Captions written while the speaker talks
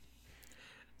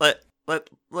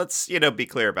let's be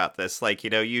clear about this. Like,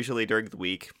 usually during the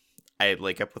week, I'd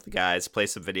link up with the guys, play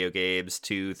some video games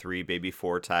 2, 3, maybe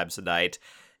 4 times a night.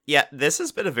 Yeah, this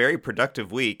has been a very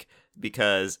productive week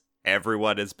because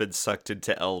everyone has been sucked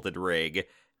into Elden Ring,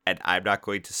 and I'm not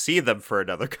going to see them for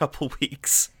another couple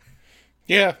weeks.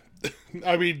 Yeah,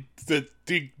 I mean, do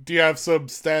you have some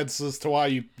stats as to why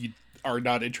you are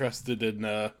not interested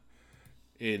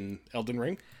in Elden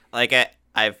Ring? Like,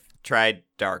 I've tried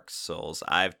Dark Souls,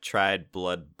 I've tried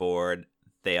Bloodborne,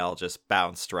 they all just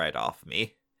bounced right off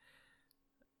me.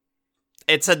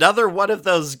 It's another one of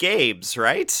those games,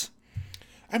 right?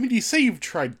 I mean, you say you've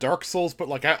tried Dark Souls, but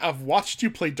like I've watched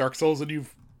you play Dark Souls and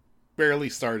you've barely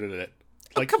started it.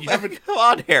 Like you haven't. Come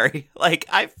on, Harry. Like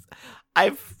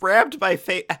I've rammed my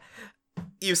face.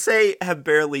 You say have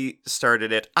barely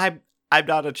started it. I'm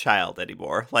not a child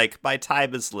anymore. Like, my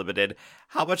time is limited.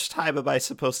 How much time am I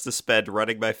supposed to spend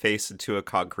running my face into a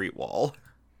concrete wall?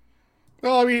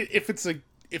 Well, I mean, if it's an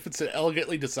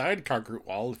elegantly designed concrete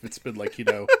wall, if it's been like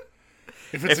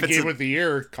if it's a game of the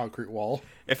year concrete wall.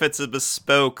 If it's a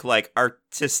bespoke, like,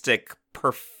 artistic,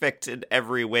 perfect in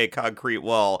every way concrete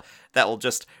wall that will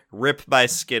just rip my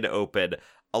skin open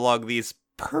along these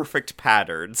perfect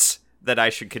patterns, then I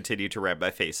should continue to ram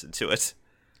my face into it.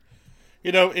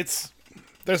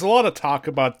 There's a lot of talk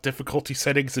about difficulty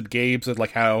settings in games and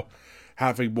like how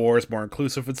having more is more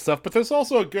inclusive and stuff, but there's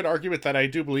also a good argument that I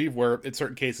do believe where in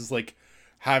certain cases, like,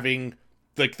 having,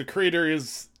 like, the creator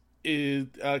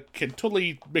can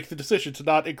totally make the decision to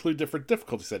not include different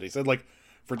difficulty settings. And like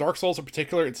for Dark Souls in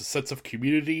particular, it's a sense of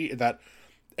community in that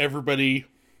everybody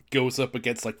goes up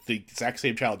against like the exact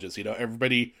same challenges.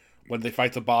 Everybody, when they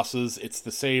fight the bosses, it's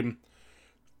the same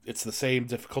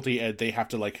difficulty, and they have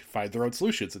to like find their own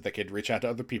solutions, and they can reach out to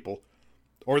other people,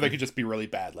 or they could just be really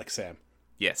bad, like Sam.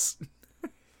 Yes.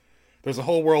 There's a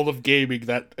whole world of gaming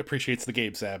that appreciates the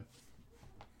game, Sam.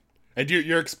 And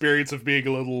your experience of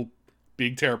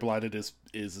being terrible at it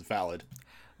is valid.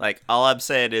 Like, all I'm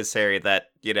saying is, Harry,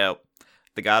 that, The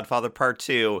Godfather Part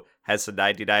 2 has a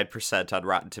 99% on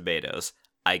Rotten Tomatoes.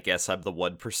 I guess I'm the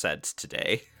 1%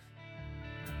 today.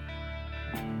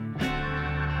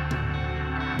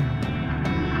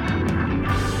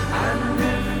 And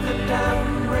if the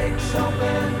dam breaks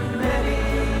open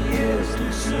many years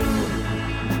too soon,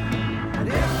 and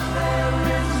if there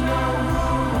is no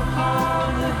room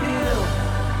upon the hill,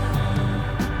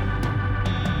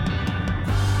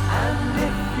 and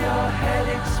if your head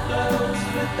explodes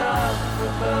with dark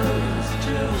forebodings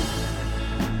too,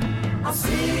 I'll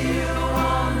see you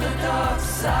on the dark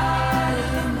side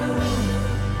of the moon.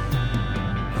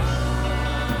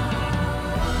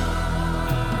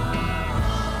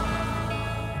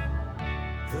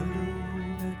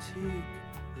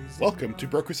 Welcome to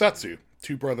Brokusatsu,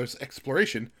 Two Brothers'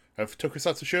 exploration of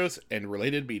tokusatsu shows and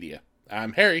related media.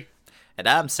 I'm Harry. And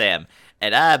I'm Sam.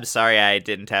 And I'm sorry I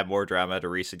didn't have more drama at a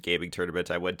recent gaming tournament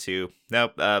I went to.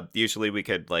 Nope, usually we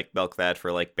could, milk that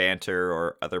for, banter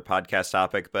or other podcast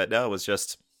topic, but no, it was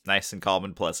just nice and calm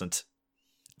and pleasant.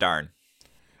 Darn.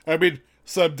 I mean,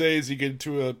 some days you get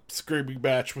into a screaming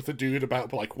match with a dude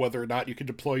about, whether or not you can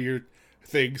deploy your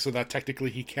thing so that technically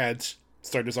he can't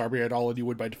start his army at all and you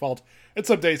would by default. And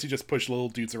some days you just push little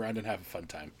dudes around and have a fun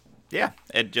time. Yeah,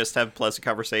 and just have pleasant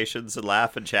conversations and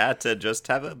laugh and chat and just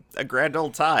have a grand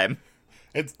old time.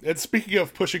 And speaking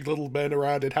of pushing little men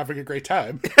around and having a great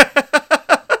time...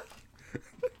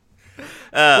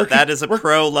 that is a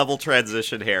pro-level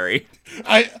transition, Harry.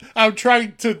 I'm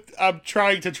trying to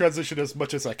transition as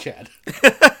much as I can.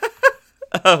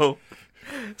 Oh.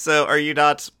 So are you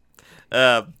not...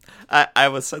 I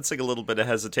was sensing a little bit of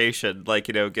hesitation,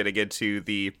 getting into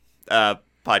the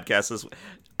podcast.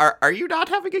 Are you not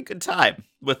having a good time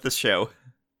with this show?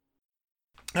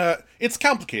 It's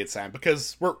complicated, Sam,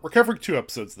 because we're covering 2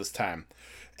 episodes this time.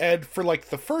 And for,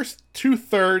 the first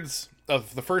 2/3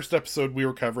 of the first episode we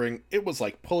were covering, it was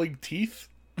like pulling teeth.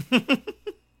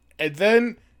 And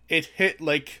then it hit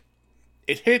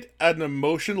an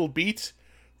emotional beat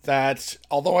that,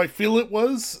 although I feel it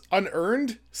was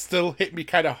unearned, still hit me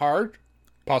kind of hard,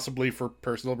 possibly for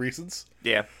personal reasons.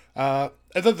 Yeah. And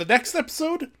then the next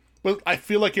episode, well, I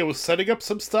feel like it was setting up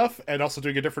some stuff and also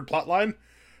doing a different plot line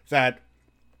that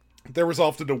they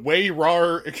resolved in a way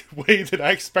rawer way than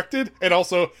I expected, and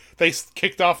also they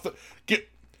kicked off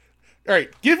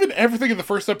Alright, given everything in the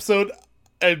first episode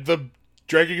and them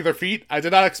dragging their feet, I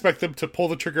did not expect them to pull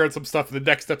the trigger on some stuff in the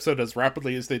next episode as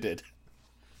rapidly as they did.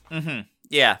 Mm-hmm.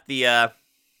 Yeah,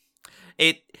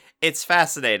 it's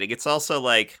fascinating. It's also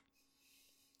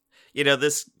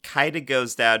this kind of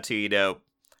goes down to,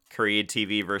 Korean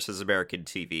TV versus American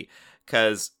TV.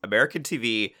 Because American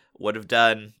TV would have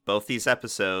done both these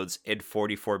episodes in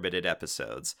 44-minute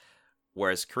episodes,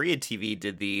 whereas Korean TV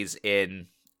did these in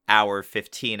hour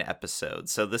 15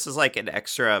 episodes. So this is like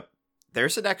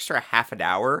there's an extra half an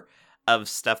hour of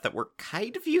stuff that we're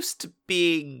kind of used to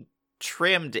being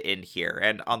trimmed in here.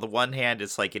 And on the one hand,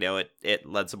 it's like, it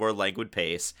lends a more languid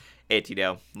pace. It,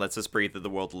 lets us breathe in the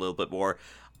world a little bit more.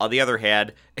 On the other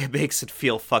hand, it makes it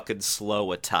feel fucking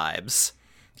slow at times.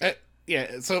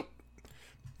 Yeah, so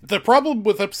the problem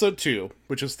with episode 2,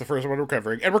 which is the first one we're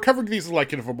covering, and we're covering these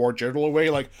like in a more general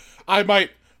way, like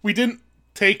we didn't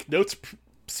take notes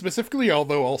specifically,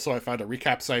 although also I found a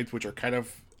recap site which are kind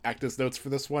of act as notes for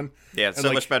this one. Yeah, it's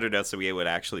so much better notes than we would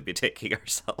actually be taking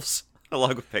ourselves,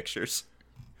 along with pictures.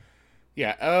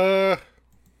 Yeah,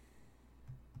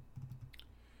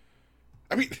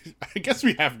 I mean, I guess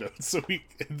we have notes, so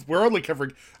we're only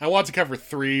covering... I want to cover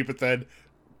 3, but then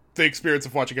the experience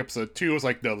of watching episode 2 was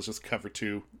like, no, let's just cover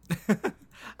 2.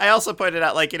 I also pointed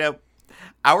out,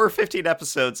 our 15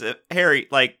 episodes, Harry,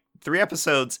 3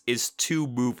 episodes is 2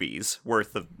 movies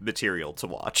worth of material to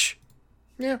watch.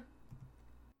 Yeah.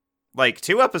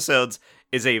 2 episodes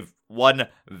is one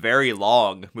very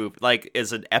long movie,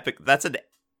 is an epic... That's an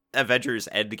Avengers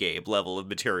Endgame level of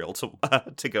material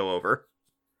to go over.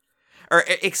 Or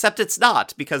except it's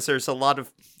not, because there's a lot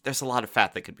of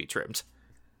fat that could be trimmed.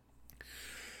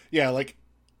 Yeah,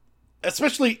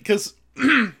 especially because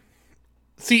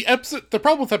see, the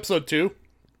problem with episode 2,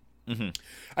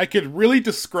 I could really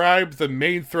describe the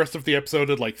main thrust of the episode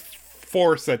in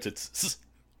 4 sentences.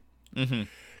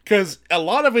 Because a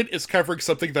lot of it is covering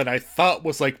something that I thought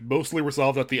was mostly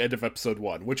resolved at the end of episode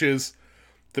 1, which is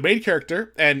the main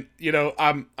character, and,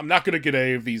 I'm not going to get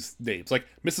any of these names.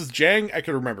 Mrs. Jang, I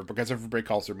can remember, because everybody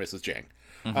calls her Mrs. Jang.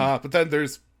 But then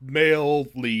there's male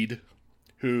lead,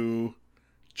 who...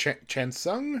 Chan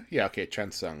Sung? Yeah, okay,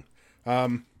 Chan Sung.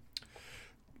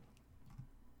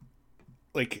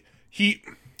 He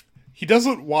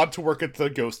doesn't want to work at the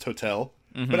ghost hotel,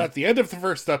 but at the end of the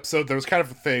first episode, there was kind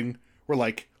of a thing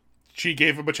where, she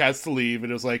gave him a chance to leave,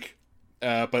 and it was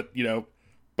but,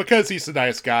 because he's a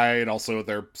nice guy, and also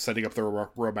they're setting up the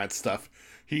romance stuff,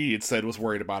 he instead was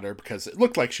worried about her because it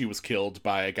looked like she was killed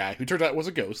by a guy who turned out was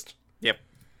a ghost. Yep.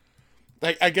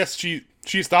 I guess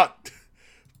she's not...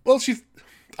 Well,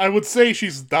 I would say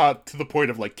she's not to the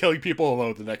point of, killing people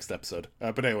alone the next episode.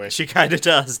 But anyway. She kind of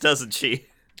does, doesn't she?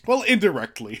 Well,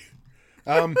 indirectly.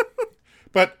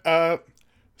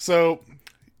 So,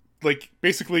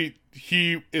 basically,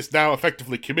 he is now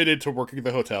effectively committed to working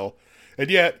the hotel,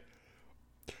 and yet...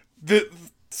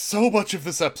 so much of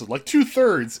this episode,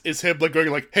 2/3 is him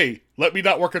going hey, let me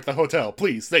not work at the hotel,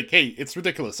 please. Hey, it's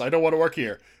ridiculous. I don't want to work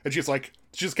here. And she's she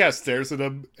just kind of stares at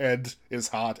him and is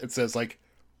hot and says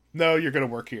no, you're gonna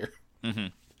work here.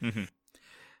 And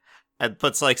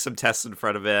puts some tests in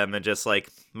front of him and just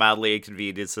mildly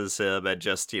inconveniences him and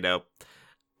just and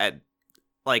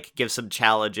gives some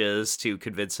challenges to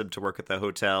convince him to work at the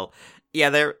hotel.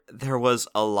 Yeah, there was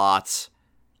a lot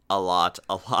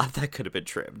that could have been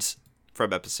trimmed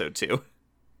from episode 2.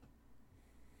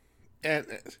 And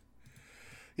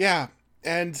yeah,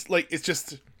 and it's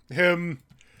just him.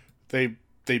 They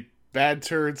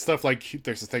banter and stuff.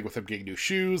 There's a thing with him getting new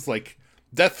shoes.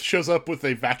 Death shows up with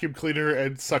a vacuum cleaner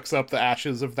and sucks up the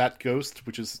ashes of that ghost,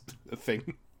 which is a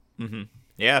thing.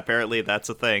 Yeah, apparently that's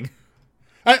a thing.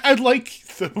 I like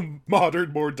the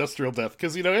modern, more industrial Death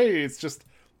because hey, he's just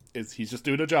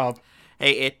doing a job.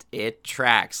 Hey, it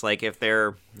tracks. If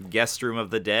their guest room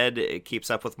of the dead, it keeps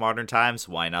up with modern times,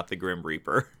 why not the Grim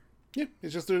Reaper? Yeah,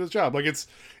 he's just doing his job. It's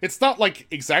not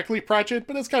exactly Pratchett,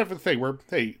 but it's kind of a thing where,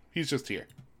 hey, he's just here.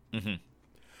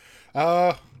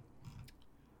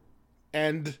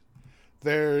 And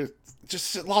there's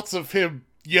just lots of him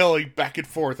yelling back and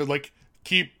forth, and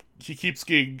he keeps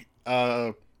getting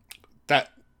that.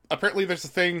 Apparently, there's a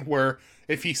thing where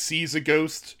if he sees a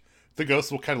ghost, the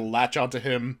ghost will kind of latch onto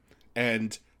him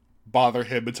and bother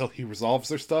him until he resolves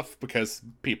their stuff, because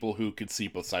people who can see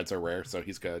both sides are rare, so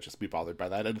he's gonna just be bothered by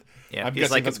that. And yeah,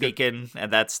 he's like a beacon,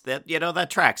 and that that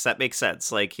tracks. That makes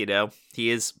sense.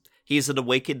 He's an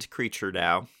awakened creature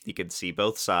now. He can see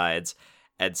both sides,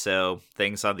 and so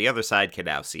things on the other side can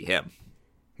now see him.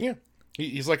 Yeah,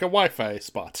 he's like a Wi-Fi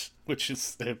spot, which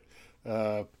is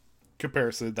a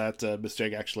comparison that Miss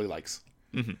Jang actually likes.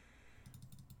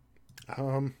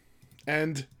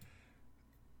 And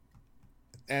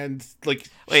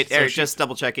wait, so Eric, just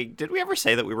double checking. Did we ever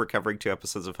say that we were covering 2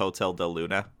 episodes of Hotel Del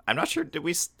Luna? I'm not sure. Did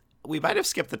we? We might have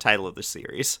skipped the title of the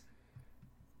series.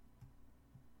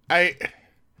 I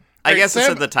guess Sam,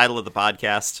 it's in the title of the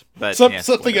podcast, but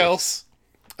something else.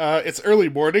 It's early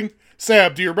morning.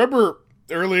 Sam, do you remember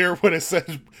earlier when I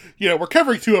said, we're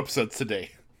covering 2 episodes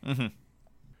today. Mm-hmm.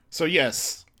 So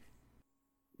yes,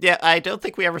 Yeah, I don't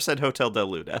think we ever said Hotel Del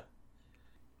Luna.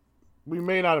 we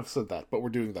may not have said that, but we're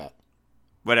doing that.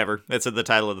 Whatever. It's in the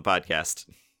title of the podcast.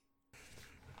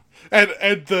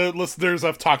 And the listeners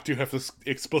I've talked to have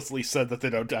explicitly said that they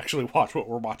don't actually watch what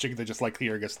we're watching; they just like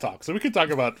hearing us talk. So we could talk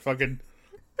about fucking.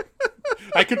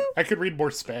 I could read more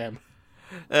spam.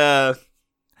 Let's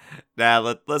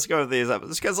go with these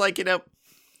episodes because,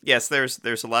 yes,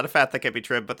 there's a lot of fat that can be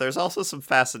trimmed, but there's also some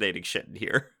fascinating shit in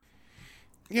here.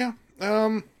 Yeah.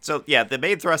 So yeah, the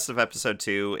main thrust of episode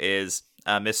 2 is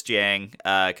Miss Jiang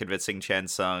convincing Chen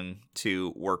Sung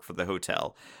to work for the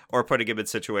hotel, or putting him in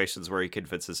situations where he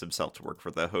convinces himself to work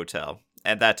for the hotel.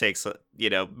 And that takes,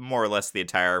 more or less the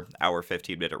entire hour,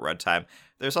 15-minute runtime.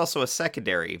 There's also a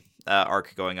secondary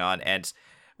arc going on, and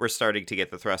we're starting to get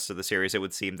the thrust of the series. It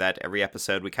would seem that every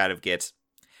episode we kind of get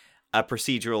a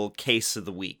procedural case of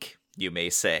the week, you may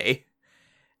say.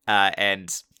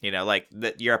 And,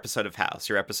 your episode of House,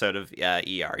 your episode of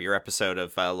ER, your episode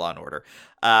of Law and Order.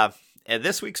 In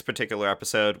this week's particular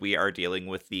episode, we are dealing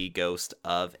with the ghost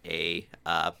of a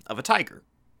tiger.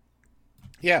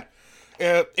 Yeah.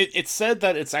 It's said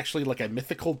that it's actually like a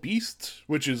mythical beast,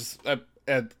 which is,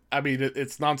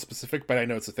 it's non-specific, but I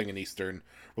know it's a thing in Eastern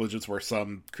religions where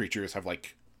some creatures have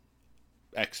like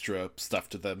extra stuff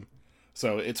to them.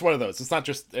 So it's one of those. It's not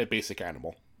just a basic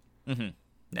animal. Mm-hmm.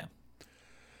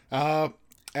 No.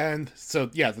 And so,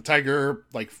 yeah, the tiger,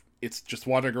 like, it's just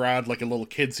wandering around like a little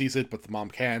kid sees it, but the mom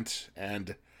can't.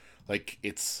 And, like,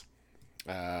 it's,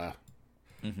 like,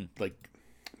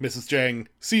 Mrs. Jiang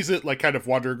sees it, like, kind of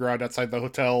wandering around outside the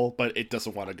hotel, but it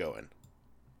doesn't want to go in.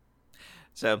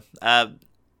 So,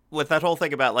 with that whole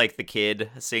thing about, like, the kid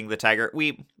seeing the tiger,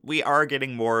 we are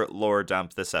getting more lore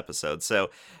dump this episode. So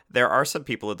there are some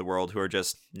people in the world who are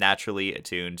just naturally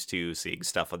attuned to seeing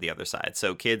stuff on the other side.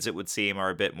 So kids, it would seem, are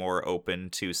a bit more open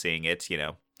to seeing it,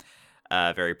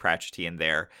 very Pratchettian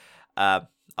there.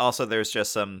 Also, there's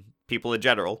just some people in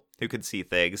general who can see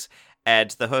things.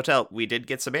 And the hotel, we did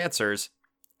get some answers.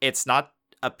 It's not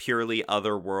a purely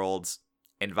otherworld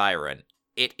environment.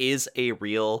 It is a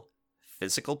real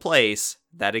physical place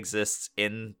that exists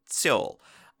in Seoul.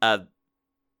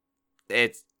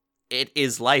 It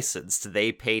is licensed.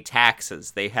 They pay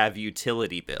taxes. They have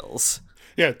utility bills.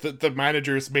 Yeah, the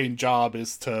manager's main job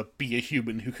is to be a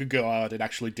human who could go out and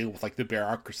actually deal with, like, the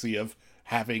bureaucracy of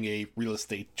having a real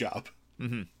estate job.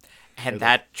 Mm-hmm. And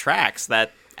that tracks.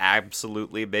 That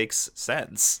absolutely makes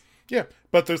sense. Yeah,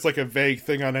 but there's, like, a vague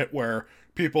thing on it where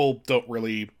people don't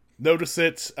really notice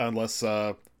it unless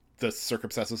the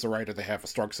circumstances are right or they have a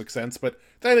strong sixth sense, but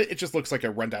then it just looks like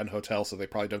a rundown hotel, so they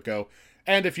probably don't go.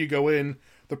 And if you go in,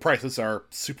 the prices are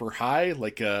super high.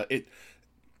 Like, it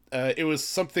was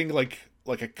something like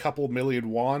a couple million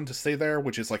won to stay there,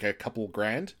 which is like a couple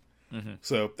grand. Mm-hmm.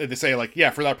 So they say, like, yeah,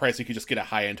 for that price, you could just get a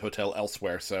high-end hotel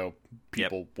elsewhere, so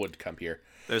people would come here.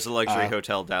 There's a luxury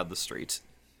hotel down the street.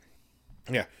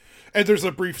 Yeah. And there's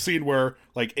a brief scene where,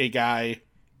 like, a guy,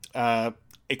 a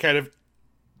kind of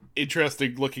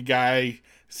interesting-looking guy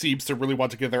seems to really want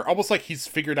to get there, almost like he's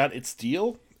figured out its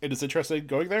deal and is interested in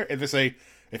going there. And they say,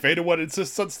 if anyone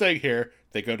insists on staying here,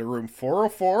 they go to room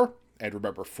 404. And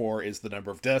remember, 4 is the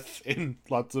number of death in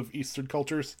lots of Eastern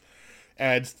cultures.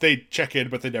 And they check in,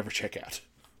 but they never check out.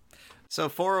 So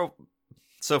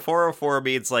 404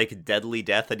 means, like, deadly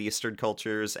death in Eastern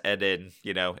cultures, and in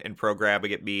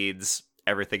programming it means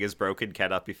everything is broken,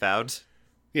 cannot be found.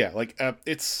 Yeah, like,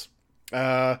 it's,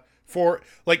 for,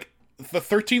 like, the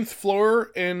 13th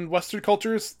floor in Western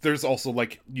cultures, there's also,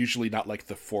 like, usually not, like,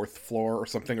 the 4th floor or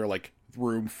something, or, like,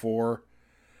 room 4.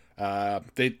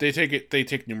 They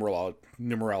take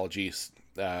numerology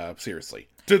seriously.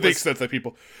 To the extent that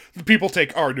people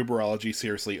take our numerology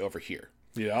seriously over here.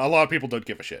 A lot of people don't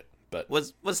give a shit. But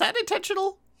was that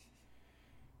intentional?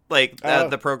 Like,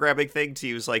 the programming thing to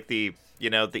use, like, the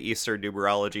Eastern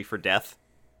numerology for death?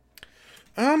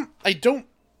 I don't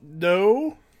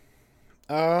know.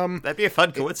 That'd be a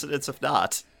fun coincidence if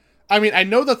not. I mean, I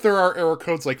know that there are error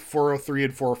codes like 403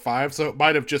 and 405, so it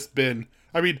might have just been...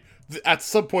 I mean, at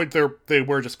some point they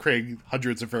were just creating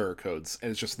hundreds of error codes,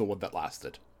 and it's just the one that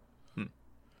lasted.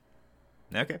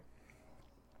 Okay.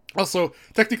 Also,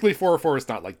 technically 404 is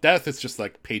not like death, it's just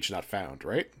like page not found,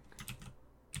 right?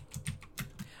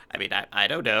 I mean, I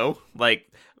don't know. Like,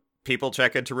 people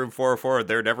check into room 404 and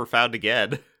they're never found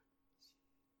again.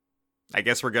 I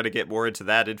guess we're going to get more into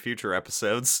that in future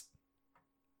episodes.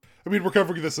 I mean, we're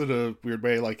covering this in a weird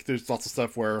way. Like, there's lots of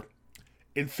stuff where,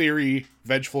 in theory,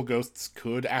 vengeful ghosts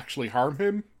could actually harm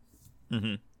him.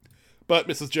 Mm-hmm. But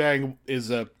Mrs. Jiang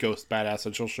is a ghost badass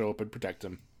and she'll show up and protect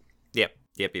him. Yep.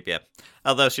 Yep.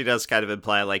 Although she does kind of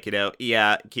imply, like,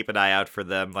 yeah, keep an eye out for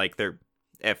them. Like, they're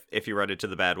if you run into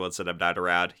the bad ones and I'm not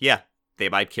around, yeah, they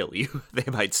might kill you. They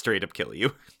might straight up kill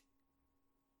you.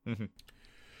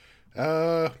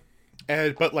 But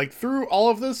like through all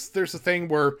of this, there's a thing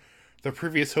where the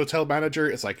previous hotel manager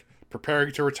is like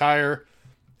preparing to retire,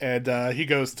 and he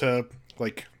goes to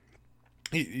like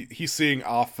he's seeing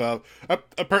off.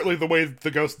 Apparently, the way the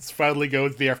ghosts finally go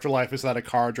into the afterlife is that a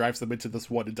car drives them into this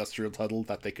one industrial tunnel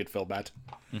that they could film at.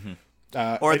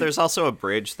 Or there's also a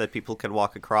bridge that people can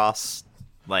walk across.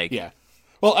 Like, yeah.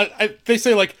 Well, they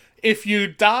say like if you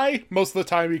die, most of the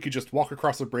time you could just walk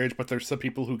across a bridge, but there's some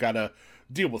people who gotta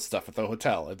deal with stuff at the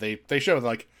hotel, and they show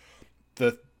like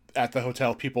at the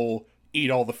hotel people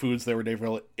eat all the foods they were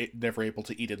never able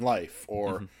to eat in life,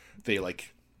 or they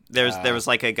like. There was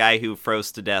like a guy who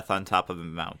froze to death on top of a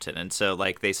mountain, and so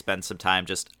like they spend some time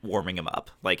just warming him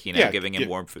up, like giving him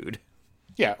warm food.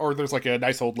 Yeah, or there's like a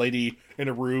nice old lady in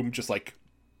a room, just like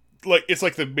it's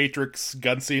like the Matrix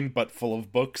gun scene, but full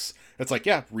of books. It's like,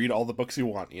 yeah, read all the books you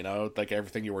want, like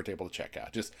everything you weren't able to check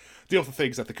out. Just deal with the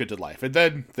things that they could in life, and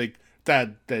then they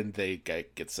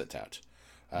get sent out.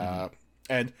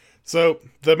 And so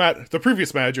the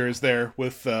previous manager is there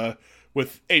with a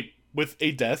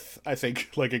death, I think,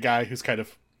 like a guy who's kind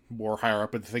of more higher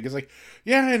up in the thing is like,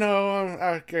 yeah,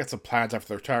 I got some plans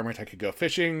after retirement. I could go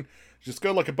fishing, just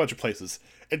go like a bunch of places.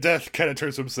 And Death kind of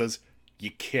turns to him and says, you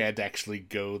can't actually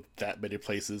go that many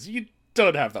places. You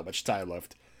don't have that much time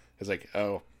left. It's like,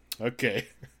 oh, okay.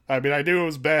 I mean, I knew it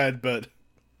was bad, but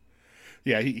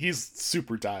yeah, he's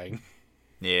super dying.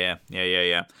 Yeah.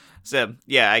 So,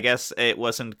 yeah, I guess it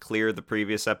wasn't clear the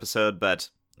previous episode, but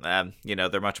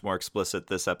they're much more explicit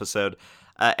this episode.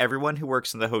 Everyone who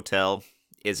works in the hotel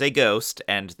is a ghost,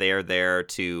 and they are there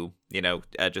to,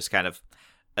 just kind of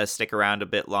stick around a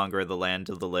bit longer in the land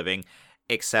of the living,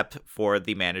 except for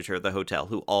the manager of the hotel,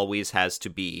 who always has to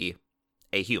be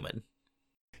a human.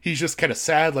 He's just kind of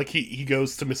sad. Like, he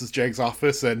goes to Mrs. Jang's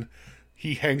office, and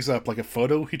he hangs up, like, a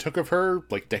photo he took of her,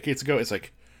 like, decades ago. It's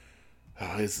like,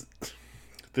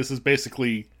 this is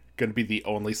basically going to be the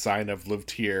only sign I've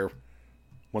lived here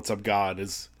once I'm gone.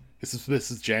 Is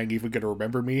Mrs. Jang even going to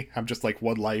remember me? I'm just like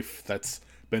one life that's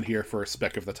been here for a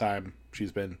speck of the time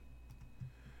she's been.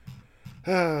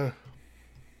 And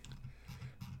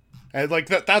like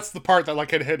that's the part that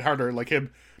like had hit harder, like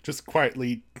him just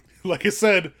quietly, like I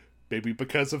said, maybe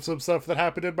because of some stuff that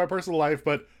happened in my personal life,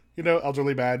 but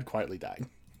elderly man quietly dying.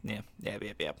 Yeah,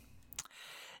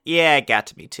 it got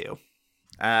to me too.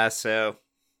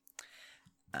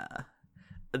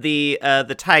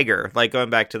 The tiger, like going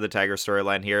back to the tiger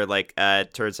storyline here, like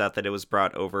it turns out that it was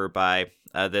brought over by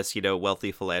this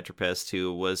wealthy philanthropist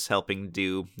who was helping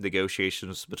do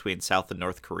negotiations between South and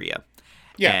North Korea.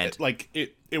 Yeah, and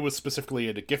it was specifically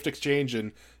in a gift exchange,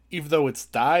 and even though it's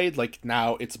died, like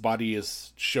now its body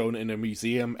is shown in a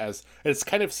museum it's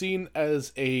kind of seen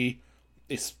as a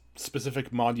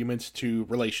specific monument to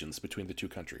relations between the two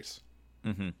countries.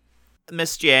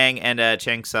 Miss Jang and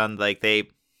Chang Sun, like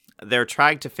they're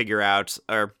trying to figure out,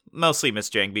 or mostly Miss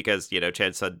Jang, because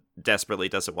Chang Sun desperately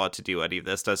doesn't want to do any of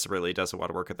this, doesn't want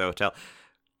to work at the hotel.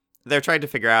 They're trying to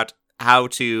figure out how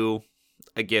to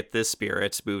get this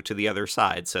spirit moved to the other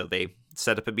side. So they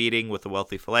set up a meeting with the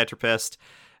wealthy philanthropist.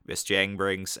 Miss Jang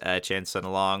brings Chang Sun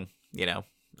along,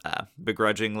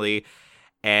 begrudgingly,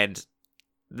 and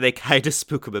they kind of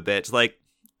spook him a bit. Like,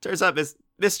 turns out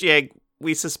Miss Jang,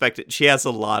 we suspect it, she has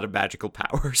a lot of magical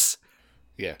powers.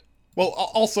 Yeah. Well,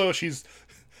 also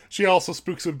she also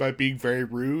spooks him by being very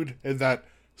rude in that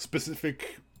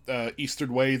specific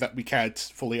Eastern way that we can't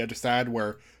fully understand,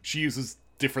 where she uses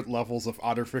different levels of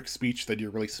honorific speech than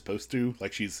you're really supposed to.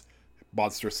 Like, she's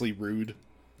monstrously rude.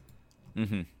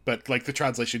 But like the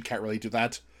translation can't really do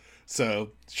that, so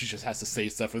she just has to say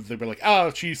stuff, and they'll be like,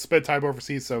 oh, she spent time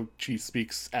overseas, so she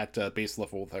speaks at base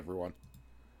level with everyone.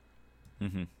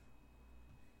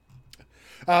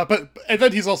 But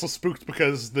then he's also spooked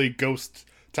because the ghost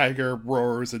tiger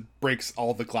roars and breaks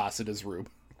all the glass in his room.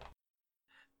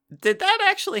 Did that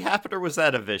actually happen, or was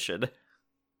that a vision?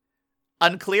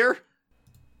 Unclear?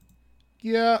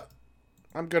 Yeah,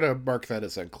 I'm gonna mark that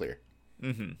as unclear.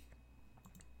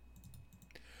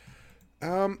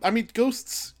 I mean,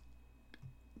 ghosts,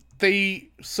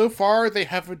 so far, they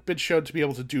haven't been shown to be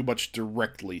able to do much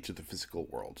directly to the physical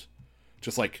world.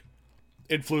 Just, like,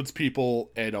 influence people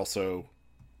and also,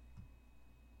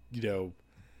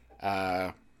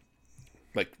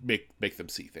 like, make them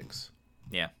see things.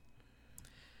 Yeah.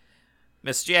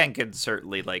 Miss Jang can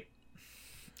certainly, like...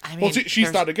 I mean, well,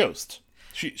 she's not a ghost.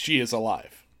 She is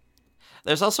alive.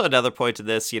 There's also another point to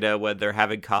this, when they're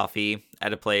having coffee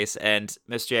at a place, and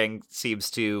Miss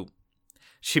Jiang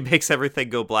she makes everything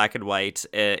go black and white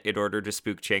in order to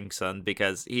spook Chang Sun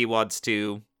because he wants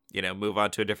to, move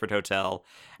on to a different hotel,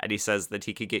 and he says that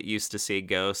he could get used to seeing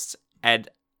ghosts. And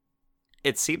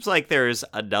it seems like there's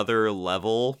another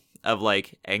level of,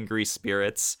 like, angry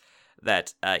spirits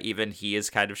that even he is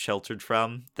kind of sheltered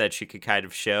from that she could kind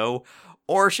of show,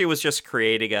 or she was just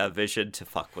creating a vision to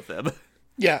fuck with him.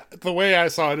 Yeah, the way I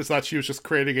saw it is that she was just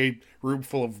creating a room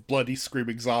full of bloody,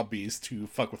 screaming zombies to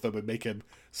fuck with him and make him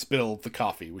spill the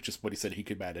coffee, which is what he said he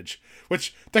could manage.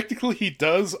 Which, technically, he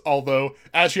does, although,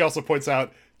 as she also points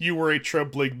out, you were a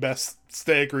trembling mess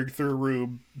staggering through a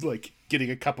room, like,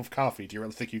 getting a cup of coffee. Do you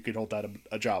really think you could hold down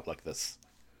a job like this?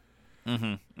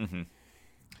 Mm-hmm,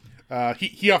 mm-hmm.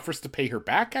 He offers to pay her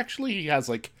back, actually. He has,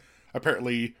 like,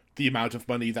 apparently the amount of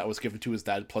money that was given to his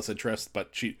dad plus interest, but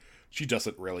she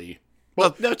doesn't really...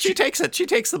 Well, no, she takes it. She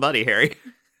takes the money, Harry.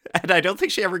 And I don't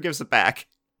think she ever gives it back.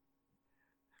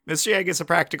 Miss Jiang is a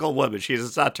practical woman. She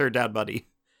does not turn down money.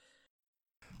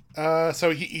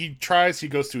 So he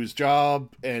goes to his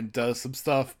job and does some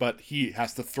stuff, but he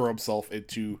has to throw himself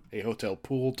into a hotel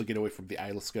pool to get away from the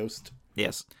eyeless ghost.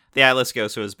 Yes. The eyeless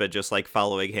ghost has been just, like,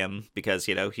 following him because,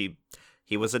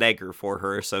 he was an anchor for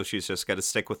her, so she's just going to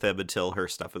stick with him until her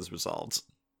stuff is resolved.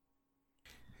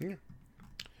 Yeah.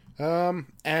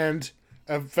 And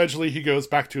eventually he goes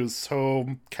back to his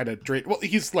home, kind of drained. Well,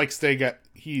 he's, like, staying at...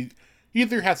 He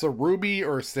either has a roomie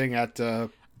or staying at...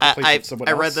 I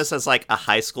read this as, like, a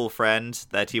high school friend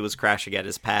that he was crashing at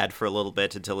his pad for a little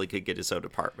bit until he could get his own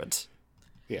apartment.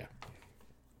 Yeah.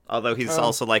 Although he's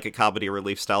also, like, a comedy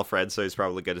relief style friend, so he's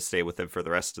probably going to stay with him for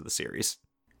the rest of the series.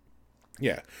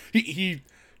 Yeah. He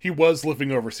was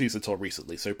living overseas until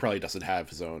recently, so he probably doesn't have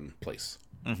his own place.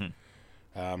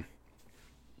 Mm-hmm.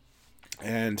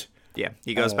 And... Yeah,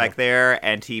 he goes back there,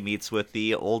 and he meets with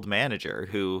the old manager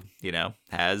who,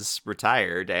 has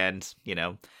retired, and,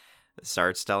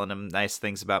 starts telling him nice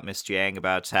things about Miss Jiang,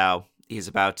 about how he's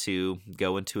about to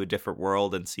go into a different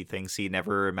world and see things he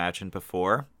never imagined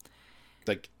before.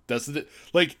 Like, doesn't it...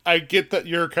 Like, I get that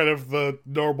you're kind of the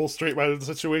normal straight-minded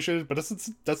situation, but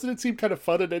doesn't it seem kind of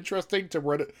fun and interesting to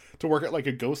work at, like,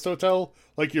 a ghost hotel?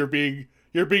 Like, you're being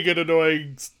an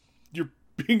annoying... You're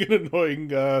being an annoying,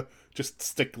 just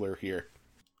stickler here.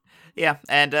 Yeah,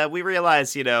 and we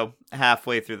realize,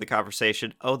 halfway through the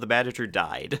conversation, the manager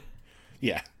died.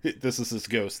 Yeah, this is his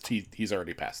ghost. He's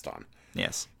already passed on.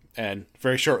 Yes. And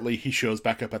very shortly, he shows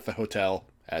back up at the hotel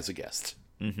as a guest.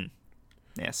 Mm-hmm.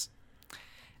 Yes.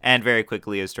 And very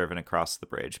quickly is driven across the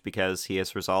bridge because he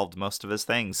has resolved most of his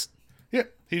things. Yeah,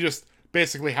 he just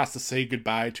basically has to say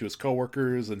goodbye to his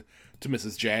coworkers and to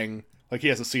Mrs. Jiang. Like, he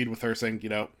has a scene with her saying,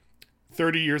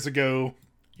 30 years ago,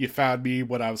 you found me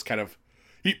when I was kind of...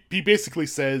 He basically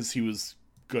says he was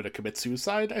going to commit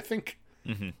suicide, I think.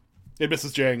 Mm-hmm. And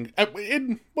Mrs. Jiang,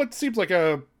 in what seems like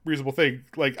a reasonable thing,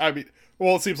 like, I mean,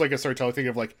 well, it seems like a storytelling thing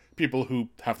of, like, people who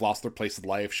have lost their place in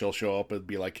life, she'll show up and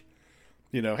be like,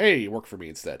 hey, work for me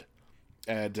instead.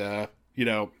 And,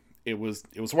 it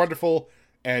was wonderful,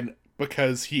 and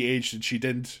because he aged and she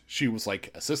didn't, she was,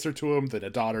 like, a sister to him, then a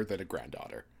daughter, then a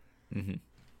granddaughter. Mm-hmm.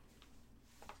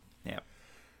 Yeah.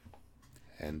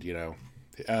 And,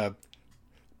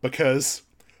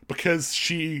 because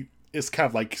she is kind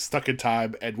of, like, stuck in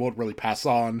time and won't really pass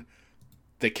on,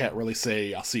 they can't really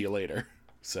say, I'll see you later.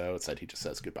 So instead he just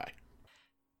says goodbye.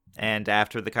 And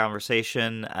after the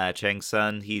conversation, Chang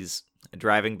Sun, he's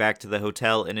driving back to the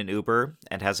hotel in an Uber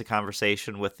and has a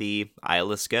conversation with the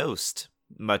eyeless ghost,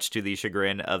 much to the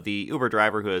chagrin of the Uber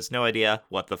driver who has no idea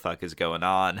what the fuck is going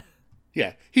on.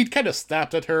 Yeah, he'd kind of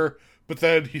snapped at her, but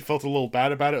then he felt a little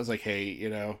bad about it. It was like,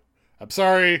 hey, I'm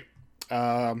sorry.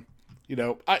 I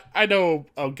know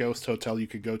a ghost hotel you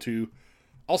could go to.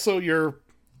 Also, you're,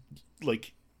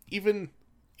 like, even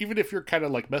if you're kind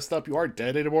of, like, messed up, you aren't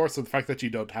dead anymore, so the fact that you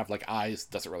don't have, like, eyes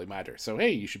doesn't really matter. So,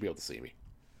 hey, you should be able to see me.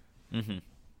 Mm-hmm.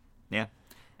 Yeah.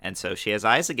 And so she has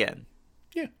eyes again.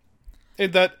 Yeah.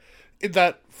 In that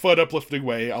fun, uplifting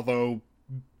way, although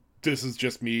this is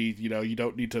just me, you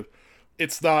don't need to...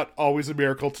 It's not always a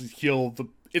miracle to heal the...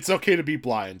 It's okay to be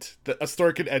blind. A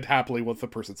story can end happily with the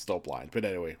person still blind. But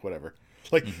anyway, whatever.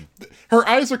 Like, her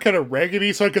eyes are kind of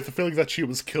raggedy, so I get the feeling that she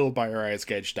was killed by her eyes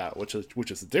gouged out, which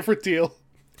is a different deal.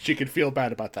 She can feel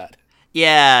bad about that.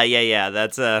 Yeah.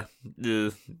 That's yeah.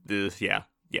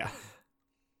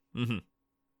 Mm-hmm.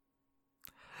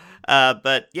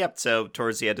 But yep. So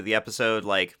towards the end of the episode,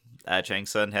 like, Chang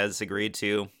Sun has agreed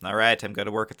to, all right, I'm going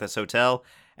to work at this hotel,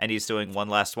 and he's doing one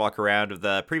last walk around of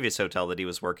the previous hotel that he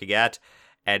was working at,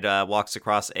 and walks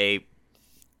across a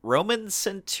Roman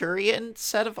centurion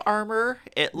set of armor.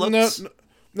 It No, looks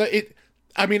no, it.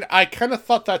 I mean, I kind of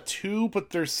thought that too, but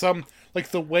there's some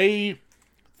like the way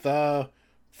the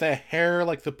hair,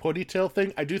 like the ponytail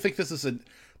thing. I do think this is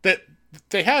that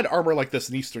they had armor like this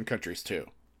in Eastern countries too,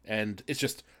 and it's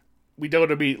just we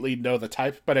don't immediately know the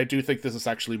type. But I do think this is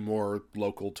actually more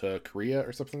local to Korea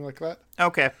or something like that.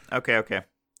 okay.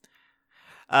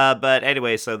 But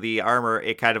anyway, so the armor,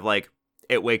 it kind of like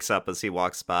it wakes up as he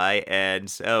walks by,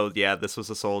 and oh yeah, this was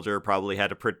a soldier, probably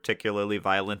had a particularly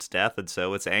violent death, and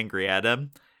so it's angry at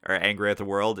him or angry at the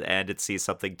world, and it sees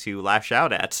something to lash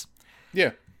out at.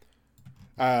 Yeah.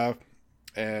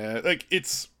 Like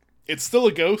it's still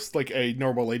a ghost. Like a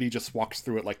normal lady just walks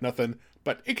through it like nothing,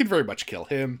 but it can very much kill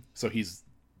him. So he's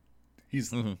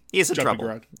He's in jumping trouble.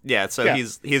 around. Yeah, so Yeah.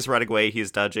 he's running away,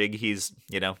 he's dodging, he's,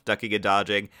 ducking and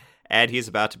dodging, and he's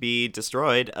about to be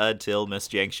destroyed until Miss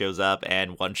Jiang shows up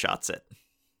and one-shots it.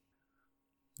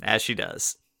 As she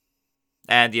does.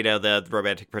 And, the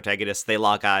romantic protagonists, they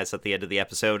lock eyes at the end of the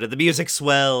episode, and the music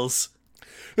swells.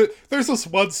 There's this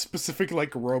one specific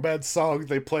like romance song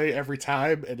they play every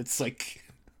time, and it's like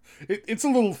it's a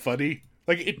little funny.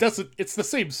 Like it's the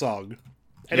same song,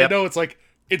 and Yep. I know it's like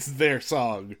it's their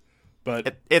song,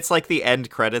 but It's like the end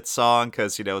credits song,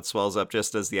 because, it swells up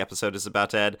just as the episode is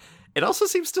about to end. It also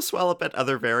seems to swell up at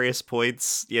other various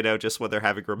points, just when they're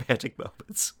having romantic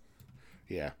moments.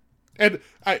 yeah. And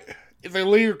the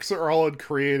lyrics are all in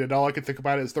Korean, and all I can think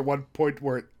about is the one point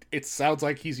where it sounds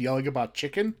like he's yelling about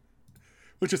chicken,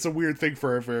 which is a weird thing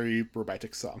for a very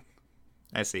romantic song.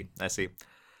 I see.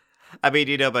 I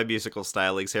mean, my musical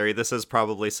stylings, Harry. This is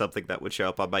probably something that would show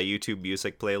up on my YouTube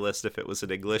music playlist if it was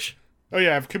in English. Oh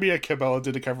yeah, if Camilla Cabello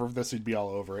did a cover of this, he'd be all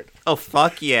over it. Oh,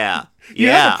 fuck yeah. You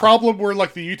have Yeah. a problem where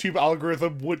like the YouTube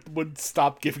algorithm would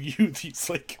stop giving you these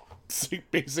like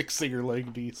basic singer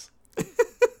ladies.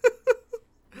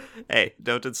 Hey,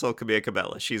 don't insult Camilla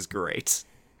Cabello. She's great.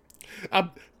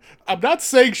 I'm not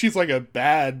saying she's like a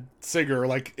bad singer,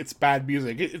 like it's bad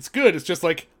music. It's good. It's just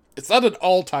like it's not an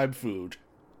all-time food.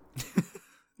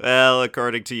 Well,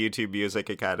 according to YouTube music,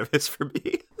 it kind of is for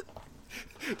me.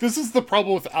 This is the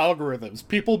problem with algorithms.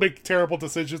 People make terrible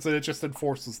decisions and it just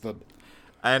enforces them.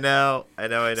 I know.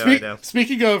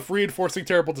 Speaking of reinforcing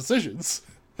terrible decisions,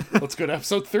 let's go to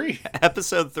episode 3.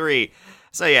 Episode 3.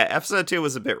 So yeah, episode 2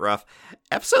 was a bit rough.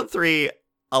 Episode 3,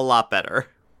 a lot better.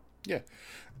 Yeah.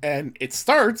 And it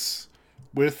starts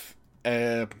with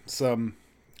some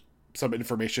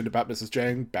information about Mrs.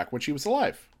 Jiang back when she was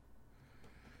alive.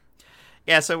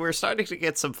 Yeah, so we're starting to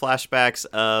get some flashbacks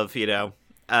of,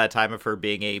 a time of her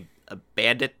being a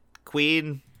bandit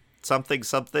queen, something,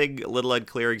 a little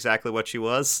unclear exactly what she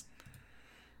was.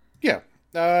 Yeah.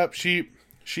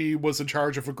 She was in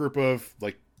charge of a group of,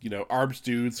 like, armed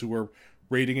dudes who were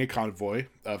raiding a convoy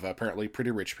of apparently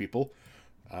pretty rich people.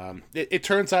 It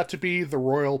turns out to be the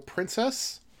royal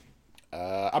princess.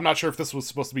 I'm not sure if this was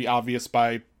supposed to be obvious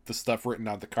by the stuff written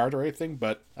on the card or anything,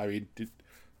 but, I mean,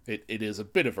 it is a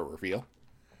bit of a reveal.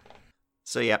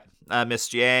 So yeah, Miss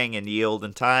Jiang in Ye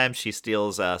Olden Time, she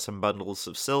steals some bundles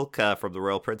of silk from the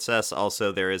royal princess.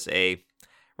 Also, there is a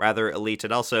rather elite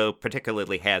and also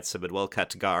particularly handsome and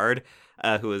well-cut guard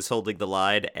who is holding the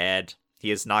line, and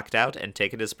he is knocked out and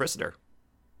taken as prisoner.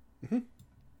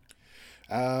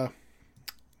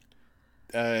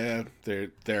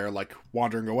 They're like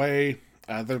wandering away.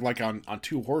 They're like on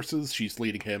 2 horses. She's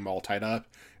leading him all tied up.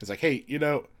 It's like, hey,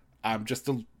 I'm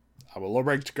a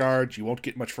low-ranked guard. You won't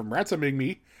get much from ransoming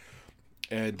me.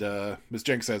 And Miss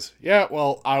Jiang says, yeah,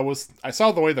 well, I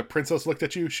saw the way the princess looked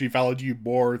at you. She valued you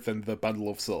more than the bundle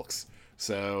of silks.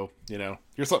 So,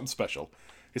 you're something special.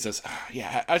 He says,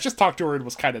 yeah, I just talked to her and it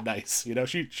was kind of nice.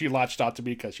 She latched on to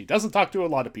me because she doesn't talk to a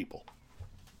lot of people.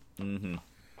 Mm-hmm.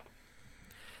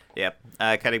 Yep.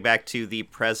 Cutting back to the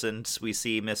present, we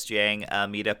see Miss Jiang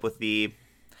meet up with the,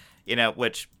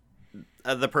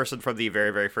 the person from the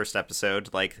very, very first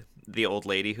episode, like the old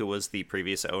lady who was the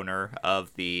previous owner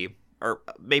of or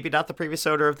maybe not the previous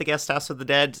owner of the Guest House of the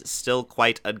Dead. Still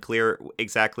quite unclear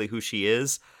exactly who she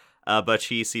is, but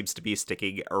she seems to be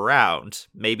sticking around.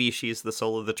 Maybe she's the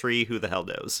soul of the tree. Who the hell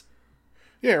knows?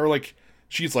 Yeah, or like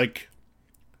she's like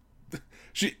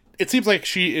it seems like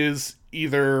she is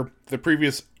either the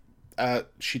previous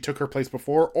she took her place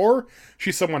before, or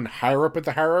she's someone higher up in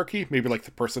the hierarchy, maybe like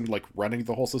the person like running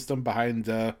the whole system behind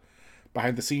the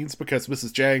scenes, because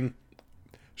Mrs. Jiang,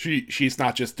 she's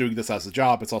not just doing this as a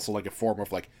job, it's also like a form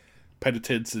of like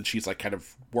penitence, and she's like kind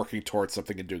of working towards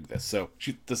something and doing this. So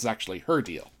this is actually her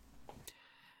deal.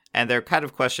 And they're kind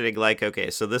of questioning, like,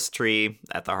 okay, so this tree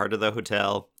at the heart of the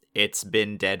hotel, it's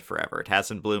been dead forever. It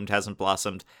hasn't bloomed, hasn't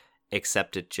blossomed.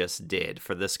 except it just did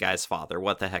for this guy's father.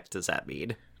 What the heck does that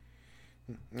mean?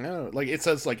 No, like it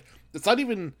says, like it's not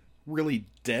even really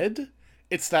dead.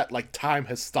 It's that like time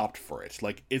has stopped for it.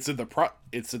 Like it's in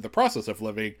the process of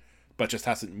living, but just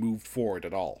hasn't moved forward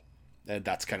at all. And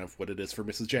that's kind of what it is for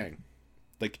Mrs. Jang.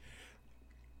 Like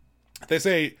they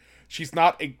say, she's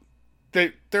not.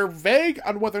 They're vague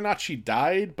on whether or not she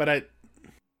died, but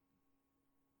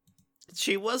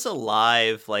She was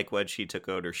alive, like, when she took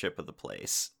ownership of the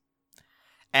place.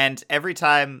 And every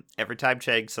time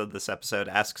Chang, so this episode,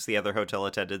 asks the other hotel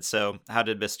attendants, so how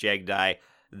did Miss Jang die?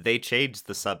 They change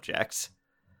the subject.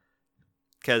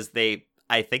 Because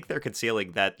I think they're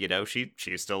concealing that,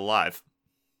 she's still alive.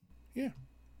 Yeah.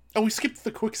 Oh, we skipped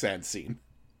the quicksand scene.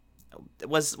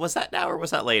 Was that now or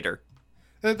was that later?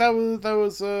 That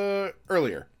was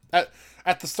earlier.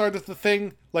 At the start of the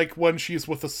thing, like when she's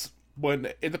with us,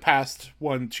 when in the past,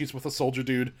 when she's with a soldier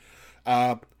dude,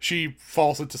 she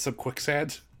falls into some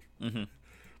quicksand. Mm-hmm.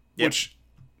 Yep. Which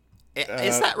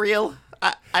is that real?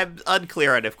 I'm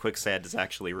unclear on if quicksand is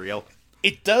actually real.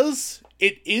 It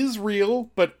is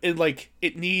real, but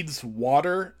it needs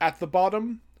water at the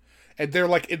bottom, and they're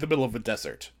like in the middle of a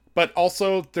desert. But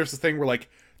also, there's a thing where like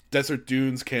desert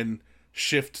dunes can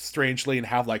shift strangely and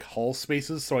have like hull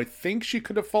spaces. So I think she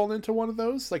could have fallen into one of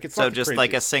those. Like it's so not just crazy.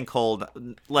 like a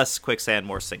sinkhole, less quicksand,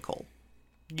 more sinkhole.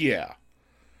 Yeah.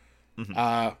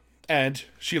 Mm-hmm. And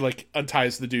she like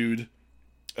unties the dude.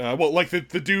 Well, like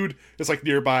the dude is like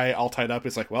nearby, all tied up.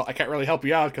 It's like, well, I can't really help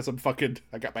you out because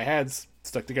I got my hands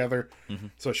stuck together. Mm-hmm.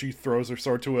 So she throws her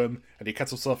sword to him, and he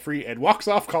cuts himself free and walks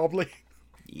off calmly.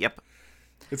 Yep.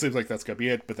 It seems like that's gonna be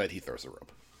it, but then he throws a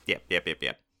rope. Yep.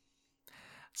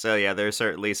 So yeah, there's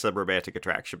certainly some romantic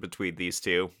attraction between these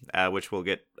two, which we'll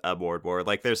get more and more.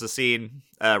 Like there's a scene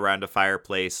around a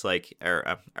fireplace,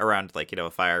 around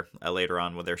a fire later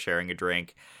on when they're sharing a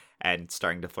drink and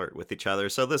starting to flirt with each other.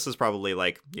 So this is probably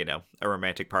a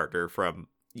romantic partner from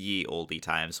ye olde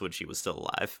times when she was still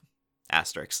alive.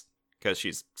 Asterisk, because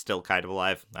she's still kind of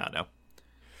alive. I don't know.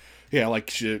 Yeah, like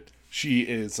she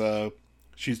is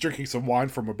she's drinking some wine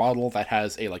from a bottle that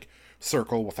has a like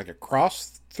circle with like a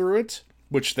cross through it,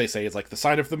 which they say is like the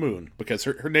sign of the moon, because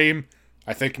her name,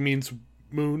 I think, means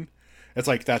moon. It's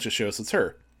like, that just shows it's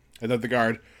her. And then the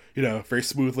guard, very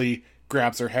smoothly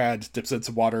grabs her hand, dips in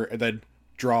some water, and then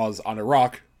draws on a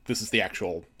rock. This is the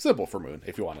actual symbol for moon,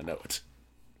 if you want to know it.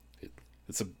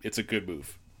 It's a good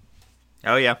move.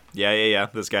 Oh yeah.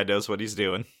 This guy knows what he's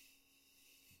doing.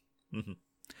 Mm-hmm.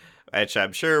 Which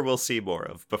I'm sure we'll see more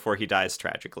of before he dies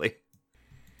tragically.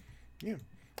 Yeah.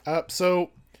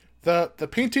 So the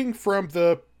painting from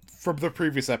the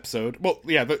previous episode. Well,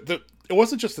 yeah, it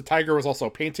wasn't just the tiger; it was also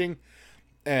a painting,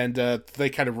 and they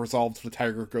kind of resolved the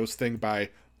tiger ghost thing by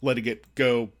letting it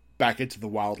go back into the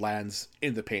wildlands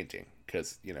in the painting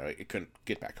because it couldn't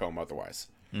get back home otherwise.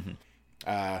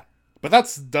 Mm-hmm. But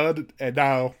that's done, and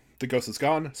now the ghost is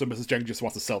gone. So Mrs. Jang just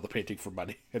wants to sell the painting for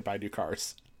money and buy new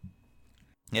cars.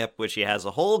 Yep, which he has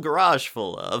a whole garage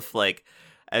full of. Like,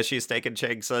 as she's taking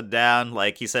Chang's son down,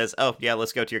 like, he says, oh, yeah,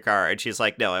 let's go to your car. And she's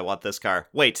like, no, I want this car.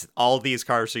 Wait, all these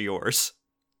cars are yours.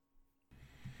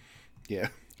 Yeah.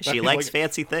 She likes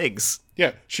fancy things.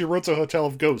 Yeah, she runs a hotel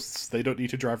of ghosts. They don't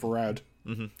need to drive around.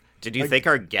 Mm-hmm. Did you think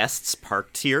our guests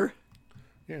parked here?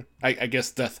 Yeah. I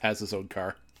guess Death has his own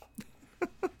car.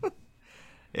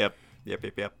 Yep.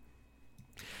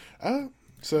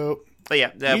 So... But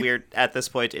yeah, we're at this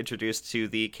point introduced to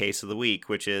the case of the week,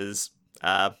 which is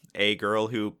a girl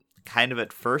who kind of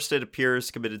at first it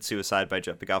appears committed suicide by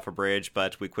jumping off a bridge,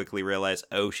 but we quickly realize,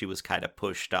 she was kind of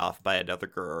pushed off by another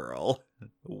girl.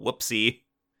 Whoopsie.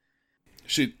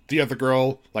 The other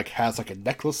girl has a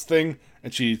necklace thing,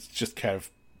 and she's just kind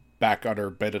of back on her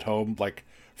bed at home,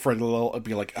 for a little, and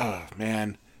be like, oh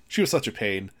man, she was such a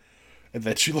pain. And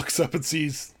then she looks up and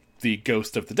sees the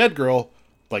ghost of the dead girl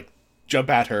jump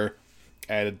at her.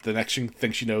 And the next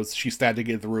thing she knows, she's standing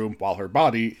in the room while her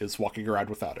body is walking around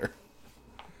without her.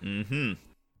 Mm-hmm.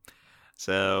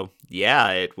 So, yeah,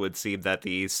 it would seem that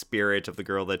the spirit of the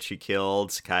girl that she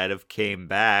killed kind of came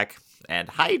back and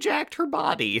hijacked her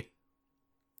body.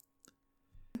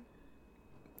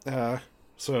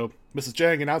 So Mrs.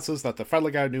 Jang announces that they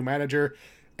finally got a new manager,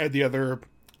 and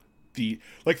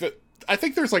I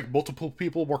think there's multiple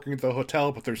people working at the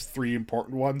hotel, but there's 3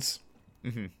 important ones.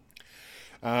 Mm-hmm.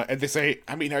 And they say,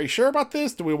 I mean, are you sure about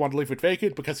this? Do we want to leave it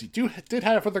vacant? Because you did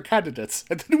have other candidates.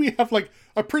 And then we have,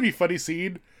 a pretty funny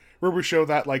scene where we show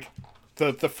that,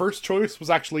 the first choice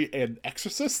was actually an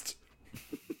exorcist.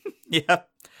 Yeah.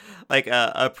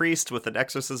 A priest with an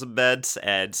exorcism bed,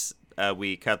 and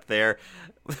we cut there.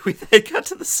 We then cut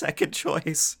to the second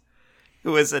choice,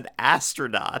 who is an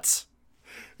astronaut.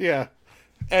 Yeah.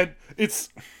 And it's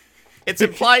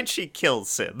implied she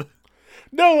kills him.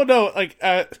 no, like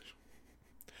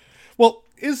well,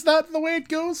 is that the way it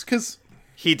goes? Because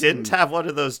He didn't have one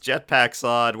of those jetpacks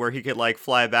on where he could like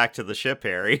fly back to the ship,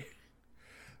 Harry.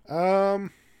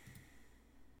 um,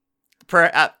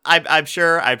 I'm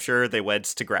sure they went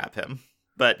to grab him,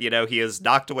 but he is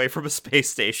knocked away from a space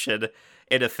station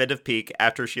in a fit of pique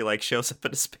after she like shows up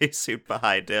in a spacesuit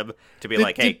behind him to be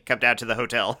like, "Hey, come down to the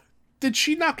hotel." did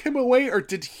she knock him away or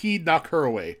did he knock her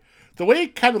away? The way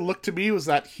it kind of looked to me was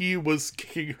that he was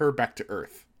kicking her back to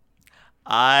Earth.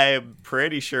 I'm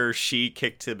pretty sure she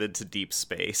kicked him into deep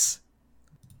space.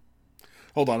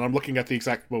 Hold on, I'm looking at the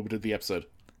exact moment of the episode.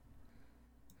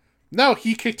 No,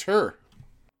 he kicked her.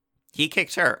 He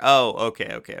kicked her. Oh,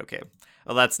 okay.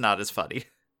 Well, that's not as funny.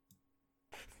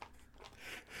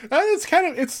 It's kind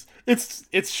of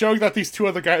it's showing that these two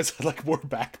other guys had like more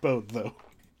backbone though.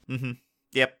 Mm-hmm.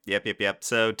 Yep.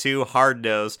 So two hard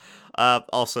nose.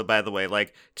 Also, by the way,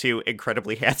 like two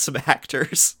incredibly handsome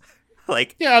actors.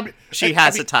 Like, Yeah, I mean, she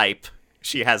has a type.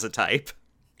 She has a type.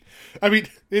 I mean,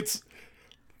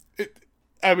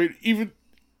 even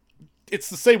it's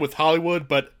the same with Hollywood,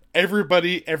 but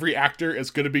every actor is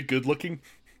going to be good looking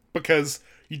because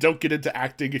you don't get into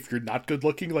acting if you're not good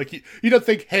looking. Like, you don't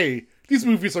think, hey, these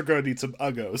movies are going to need some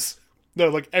uggos. No,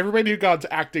 like, everybody who got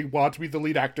into acting wanted to be the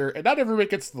lead actor, and not everybody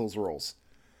gets those roles.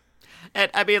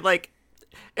 And I mean, like,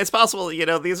 it's possible,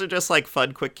 these are just like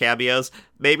fun, quick cameos.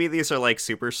 Maybe these are like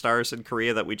superstars in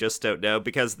Korea that we just don't know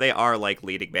because they are like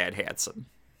leading man handsome.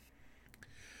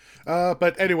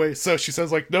 But anyway, so she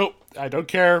says like, nope, I don't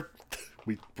care.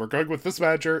 We're going with this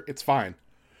manager. It's fine.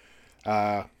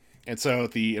 And so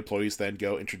the employees then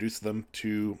go introduce them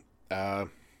to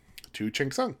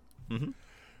Chang Sung. Mm-hmm.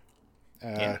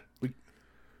 We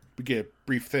get a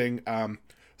brief thing.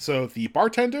 So the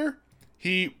bartender,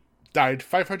 he died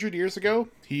 500 years ago.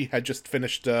 He had just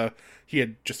finished. He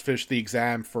had just finished the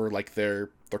exam for like their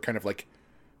kind of like,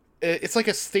 it's like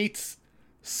a state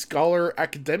scholar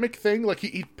academic thing. Like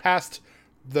he passed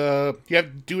you have to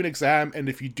do an exam, and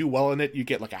if you do well in it, you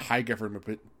get like a high government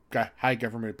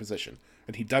position.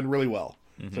 And he done really well,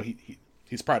 so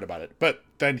he's proud about it. But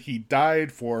then he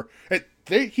died for it.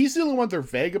 He's the only one they're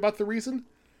vague about the reason.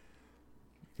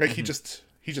 Like he just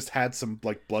had some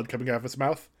like blood coming out of his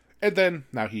mouth, and then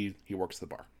now he works the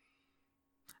bar.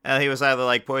 He was either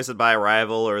like poisoned by a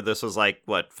rival, or this was like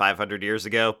 500 years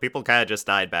ago. People kind of just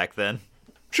died back then.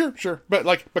 Sure, but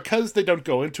like because they don't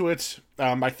go into it,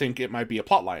 I think it might be a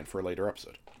plot line for a later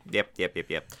episode. Yep.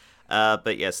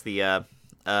 But yes, the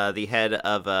head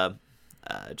of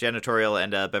janitorial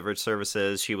and beverage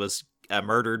services, she was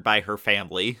murdered by her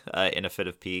family in a fit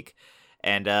of pique.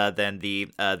 And then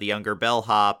the younger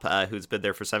bellhop, who's been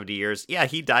there for 70 years, yeah,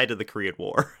 he died in the Korean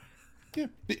War. Yeah,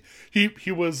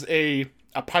 he was a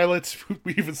pilot.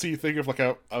 We even see a thing of like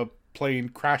a plane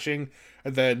crashing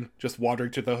and then just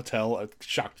wandering to the hotel, a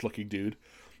shocked looking dude.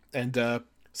 And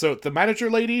so the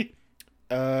manager lady,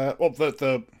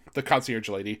 the concierge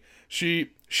lady,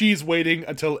 she's waiting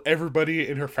until everybody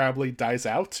in her family dies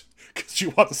out because she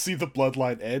wants to see the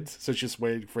bloodline end. So she's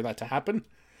waiting for that to happen.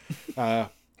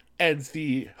 And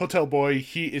the hotel boy,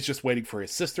 he is just waiting for his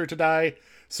sister to die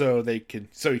so he can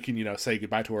say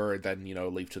goodbye to her and then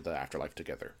leave to the afterlife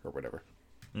together or whatever.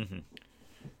 Mm-hmm.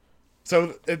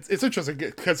 So it's interesting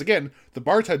because again, the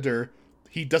bartender,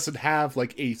 he doesn't have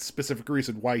like a specific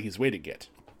reason why he's waiting yet.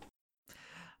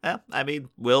 Well, I mean,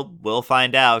 we'll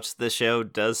find out. The show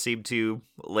does seem to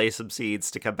lay some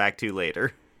seeds to come back to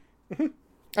later.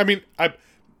 I mean,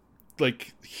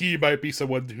 he might be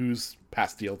someone whose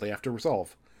past deal they have to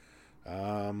resolve.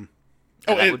 That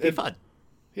would be fun.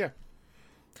 Yeah.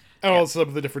 And also some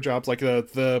of the different jobs, like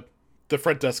the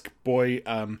front desk boy,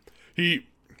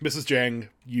 Mrs. Jang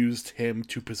used him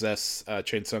to possess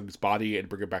Chang Sung's body and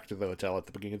bring him back to the hotel at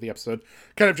the beginning of the episode,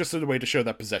 kind of just in a way to show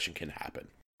that possession can happen.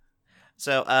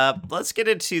 So, let's get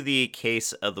into the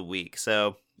case of the week.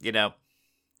 So, the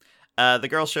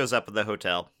girl shows up at the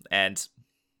hotel, and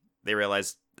they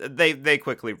realize they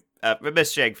quickly.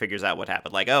 Miss Jang figures out what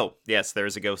happened. Like, oh, yes,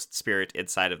 there's a ghost spirit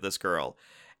inside of this girl,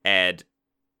 and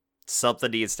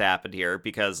something needs to happen here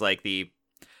because, like, the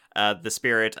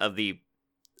spirit of the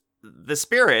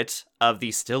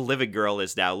still living girl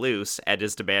is now loose and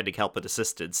is demanding help and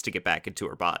assistance to get back into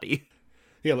her body.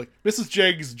 Yeah, like Mrs.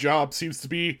 Jang's job seems to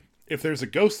be if there's a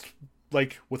ghost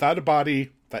like without a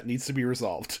body, that needs to be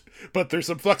resolved. But there's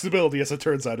some flexibility, as it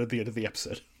turns out, at the end of the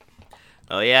episode.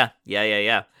 Oh yeah.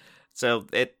 So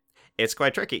it's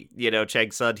quite tricky.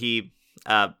 Chang Sun, he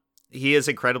is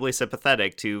incredibly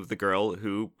sympathetic to the girl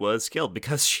who was killed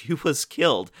because she was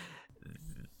killed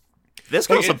This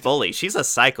Like, girl's a bully. She's a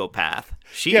psychopath.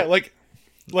 Yeah, like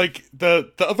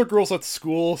the other girls at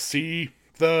school see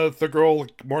the girl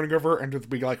like, mourning over and they'll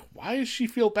be like, why does she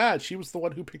feel bad? She was the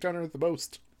one who picked on her the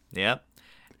most. Yeah.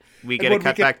 We get a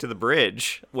cut back to the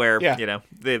bridge where, Yeah. you know,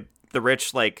 the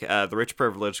rich, like, the rich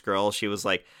privileged girl, she was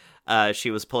like,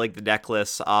 she was pulling the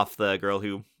necklace off the girl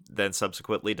who then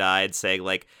subsequently died, saying,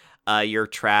 like, you're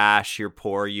trash, you're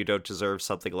poor, you don't deserve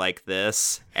something like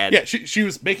this. And Yeah, she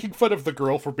was making fun of the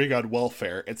girl for being on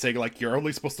welfare and saying, like, you're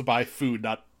only supposed to buy food,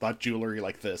 not jewelry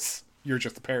like this. You're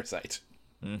just a parasite.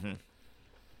 Mm-hmm.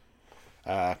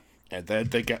 And then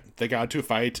they got into a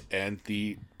fight, and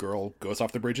the girl goes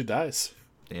off the bridge and dies.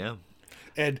 Yeah.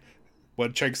 And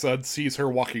when Chang Sun sees her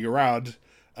walking around,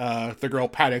 the girl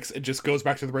panics and just goes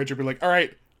back to the bridge and be like, all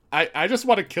right, I just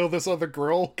want to kill this other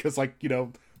girl because, like, you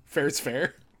know, fair's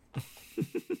fair.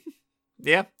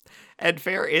 Yeah. And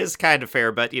fair is kind of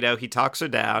fair, but, you know, he talks her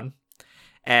down.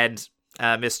 And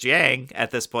Miss Jiang,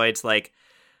 at this point, like,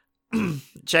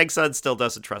 Chang Sun still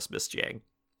doesn't trust Miss Jiang.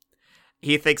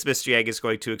 He thinks Miss Jiang is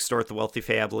going to extort the wealthy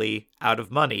family out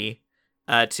of money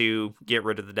to get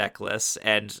rid of the necklace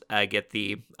and get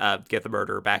the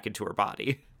murderer back into her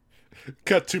body.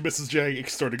 Cut to Mrs. Jiang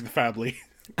extorting the family.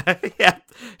 Yeah,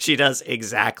 she does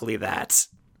exactly that.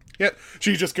 Yeah,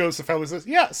 she just goes to the family and says,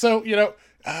 yeah, so, you know,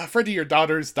 a friend of your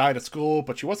daughter's died at school,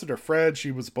 but she wasn't her friend,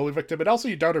 she was a bully victim, and also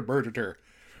your daughter murdered her.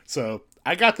 So,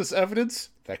 I got this evidence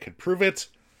that can prove it,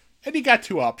 and you got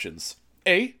two options.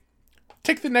 A,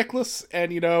 take the necklace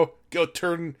and, you know, go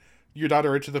turn your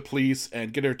daughter into the police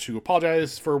and get her to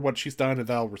apologize for what she's done, and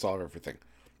that'll resolve everything.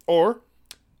 Or,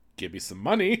 give me some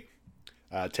money,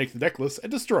 take the necklace,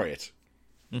 and destroy it.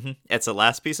 Mm-hmm. It's a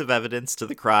last piece of evidence to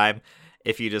the crime.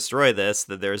 If you destroy this,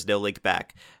 then there is no link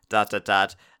back. ...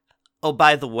 Oh,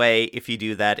 by the way, if you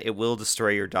do that, it will destroy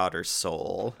your daughter's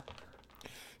soul.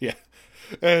 Yeah.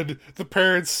 And the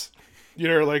parents, you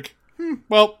know, are like,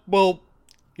 well,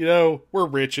 you know, we're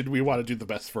rich and we want to do the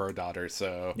best for our daughter,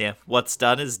 so... Yeah, what's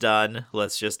done is done.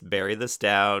 Let's just bury this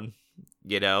down.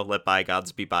 You know, let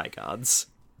bygones be bygones.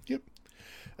 Yep.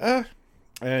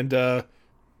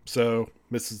 So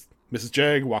Mrs.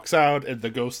 Jiang walks out, and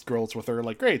the ghost girl's with her,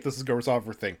 like, great, this is going to resolve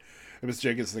everything. And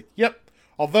Mrs. Jiang is like, yep,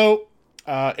 although,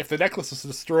 if the necklace is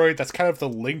destroyed, that's kind of the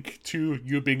link to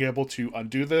you being able to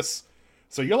undo this.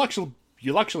 So you'll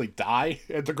actually die,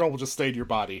 and the girl will just stay in your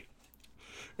body.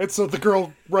 And so the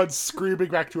girl runs screaming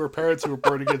back to her parents who are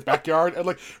burning in the backyard, and,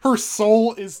 like, her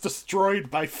soul is destroyed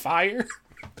by fire.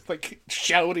 Like,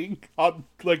 shouting on,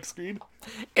 like, screen.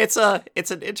 It's an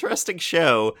interesting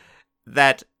show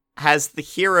that has the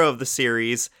hero of the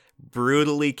series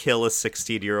brutally kill a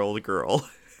 16-year-old girl.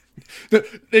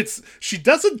 She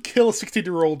doesn't kill a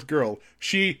 16-year-old girl.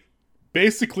 She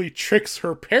basically tricks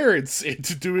her parents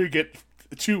into doing it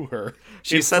to her.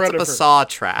 She sets up a saw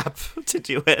trap to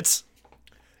do it.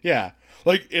 Yeah.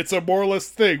 Like, it's a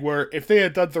moralist thing where if they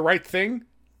had done the right thing,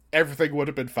 everything would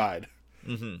have been fine.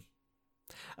 Mm-hmm.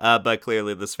 But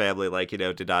clearly this family, like, you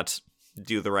know, did not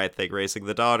do the right thing raising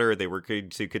the daughter. They were going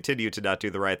to continue to not do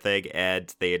the right thing,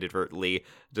 and they inadvertently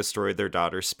destroyed their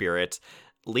daughter's spirit,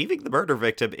 leaving the murder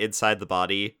victim inside the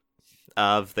body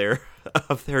of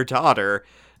their daughter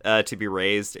to be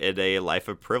raised in a life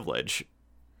of privilege.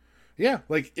 Yeah,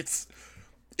 like, it's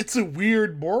a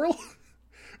weird moral,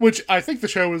 which I think the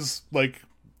show is, like,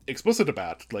 explicit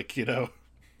about, like, you know.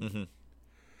 Mm-hmm.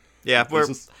 Yeah,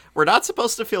 we're not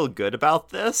supposed to feel good about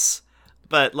this,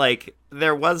 but, like,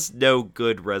 there was no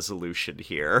good resolution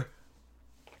here.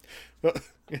 Well,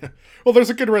 yeah. Well,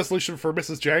 there's a good resolution for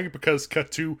Mrs. Jiang, because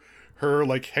cut to her,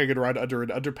 like, hanging around under an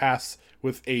underpass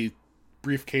with a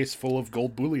briefcase full of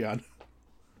gold bullion.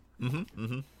 Mm-hmm,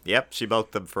 mm-hmm. Yep, she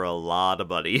milked them for a lot of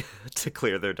money to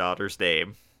clear their daughter's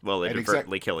name, while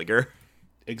inadvertently killing her.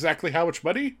 Exactly how much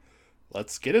money?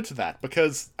 Let's get into that,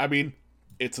 because, I mean,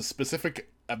 it's a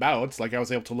specific amount. Like, I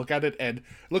was able to look at it, and it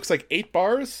looks like 8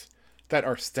 bars that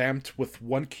are stamped with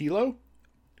 1 kilo.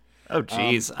 Oh,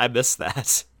 geez, I missed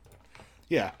that.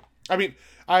 Yeah. I mean,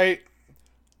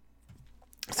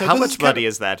 So how much money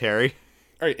is that, Harry?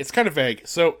 Alright, it's kind of vague.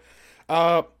 So,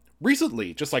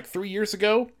 recently, just like 3 years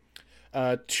ago,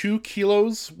 2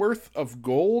 kilos worth of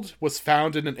gold was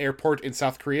found in an airport in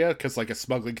South Korea, because, like, a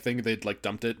smuggling thing, they'd, like,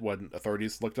 dumped it when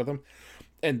authorities looked at them.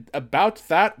 And about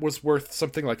that was worth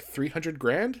something like 300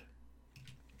 grand.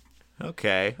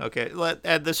 Okay.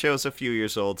 And the show's a few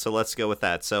years old, so let's go with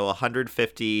that. So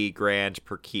 150 grand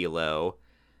per kilo.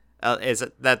 Is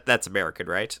it that's American,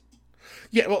 right?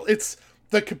 Yeah, well,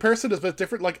 the comparison is a bit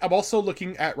different. Like, I'm also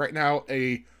looking at right now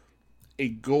a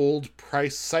gold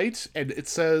price site, and it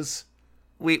says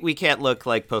we can't look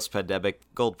like post-pandemic.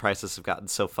 Gold prices have gotten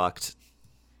so fucked.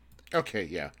 Okay,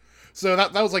 yeah. So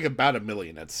that was like about $1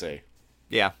 million, I'd say.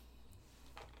 Yeah.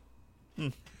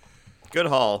 Good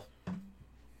haul.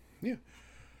 Yeah.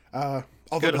 Although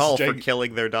Good Mrs. haul for Jang,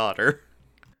 killing their daughter.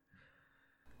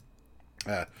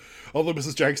 although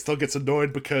Mrs. Jang still gets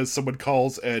annoyed because someone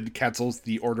calls and cancels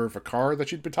the order of a car that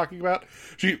she'd been talking about.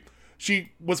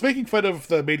 She was making fun of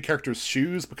the main character's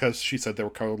shoes because she said they were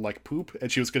colored like poop,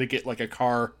 and she was going to get like a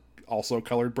car also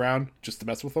colored brown just to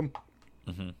mess with them.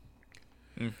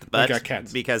 But got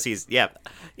canceled. because he's the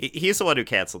one who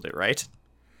canceled it, right?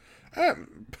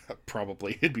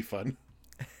 Probably. It'd be fun.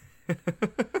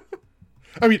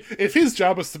 I mean, if his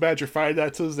job was to manage your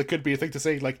finances, it could be a thing to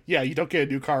say, like, yeah, you don't get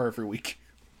a new car every week.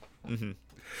 Mm-hmm.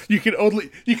 You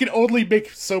can only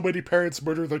make so many parents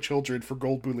murder their children for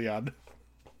gold bullion.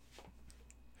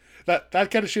 That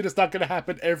kind of shit is not going to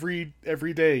happen every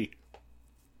day.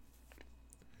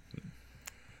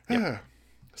 Yep.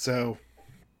 So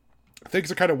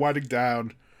things are kind of winding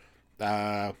down.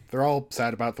 They're all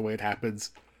sad about the way it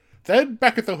happens. Then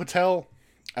back at the hotel,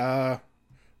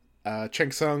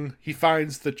 Cheng Sung, he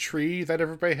finds the tree that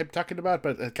everybody had been talking about,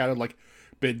 but it kind of like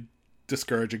been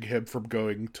discouraging him from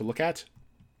going to look at.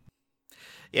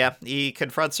 Yeah, he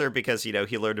confronts her because,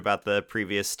 he learned about the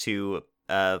previous two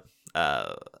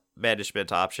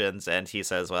management options, and he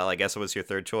says, well, I guess it was your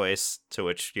third choice, to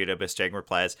which, Miss Jang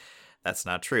replies, that's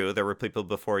not true. There were people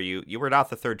before you. You were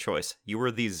not the third choice. You were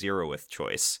the 0th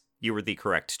choice. You were the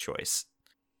correct choice.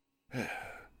 And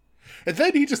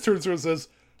then he just turns around and says,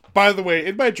 by the way,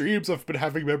 in my dreams, I've been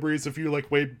having memories of you,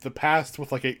 like, way in the past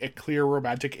with, like, a clear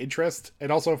romantic interest,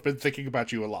 and also I've been thinking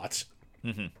about you a lot.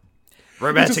 Mm-hmm.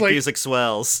 Romantic music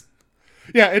swells.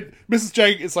 Yeah, and Mrs.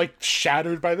 Jang is, like,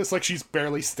 shattered by this, like, she's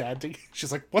barely standing.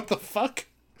 She's like, what the fuck?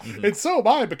 Mm-hmm. And so am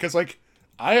I, because, like,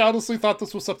 I honestly thought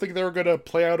this was something they were going to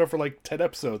play out over, like, 10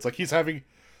 episodes. Like, he's having...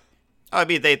 I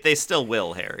mean, they still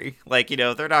will, Harry. Like,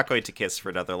 they're not going to kiss for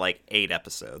another, like, 8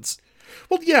 episodes.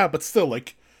 Well, yeah, but still,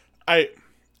 like, I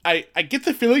get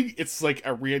the feeling it's, like,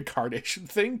 a reincarnation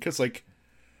thing, because, like...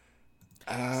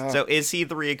 So is he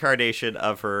the reincarnation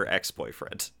of her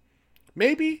ex-boyfriend?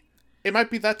 Maybe. It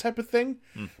might be that type of thing,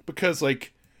 because,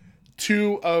 like,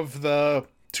 two of the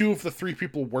 3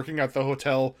 people working at the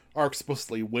hotel are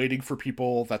explicitly waiting for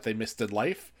people that they missed in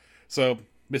life. So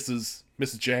Mrs.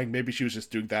 Jang, maybe she was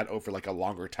just doing that over, like, a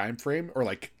longer time frame, or,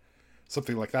 like,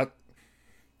 something like that.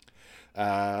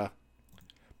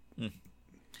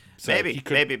 So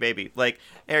maybe. Like,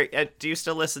 Harry, do you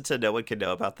still listen to No One Can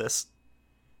Know About This?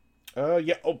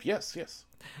 Yeah. Oh, yes.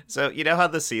 So, you know how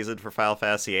the season for Final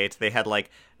Fantasy VIII, they had, like,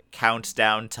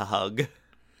 countdown to hug?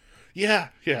 Yeah.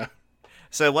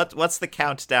 So what's the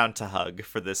countdown to hug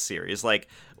for this series? Like,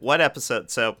 what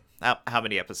episode? So how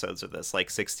many episodes are this? Like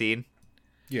 16?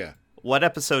 Yeah. What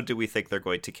episode do we think they're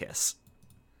going to kiss?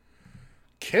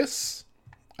 Kiss?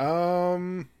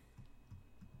 Like,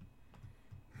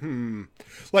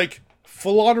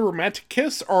 full-on romantic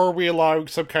kiss, or are we allowing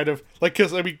some kind of... Like,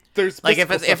 because, I mean, there's... Like, if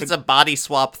it's a body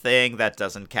swap thing, that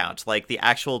doesn't count. Like, the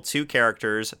actual 2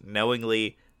 characters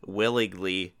knowingly,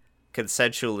 willingly,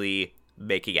 consensually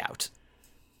making out.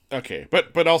 Okay,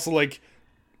 but also, like,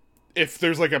 if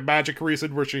there's, like, a magic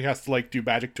reason where she has to, like, do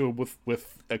magic to him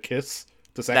with a kiss,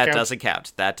 does that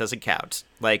count? That doesn't count.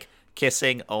 Like,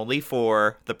 kissing only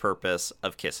for the purpose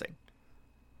of kissing.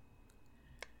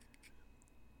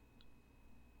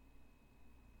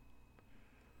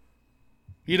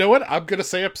 You know what? I'm gonna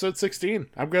say episode 16.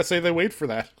 I'm gonna say they wait for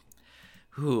that.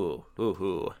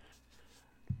 Ooh.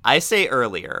 I say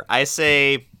earlier. I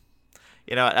say,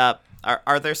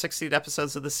 are there 16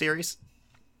 episodes of the series?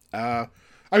 I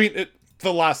mean,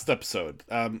 the last episode.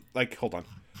 Hold on.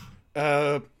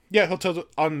 Yeah, Hotel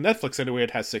on Netflix anyway.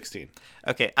 It has 16.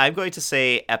 Okay, I'm going to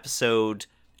say episode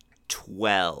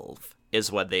 12 is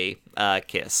when they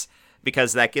kiss,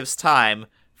 because that gives time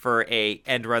for a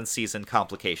end run season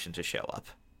complication to show up.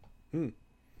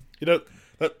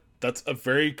 That's a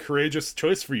very courageous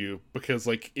choice for you, because,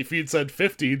 like, if you'd said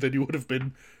 50, then you would have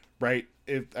been right,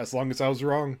 as long as I was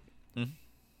wrong. Mm-hmm.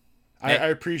 I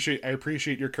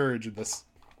appreciate your courage in this.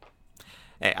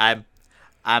 Hey,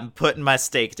 I'm putting my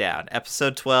stake down.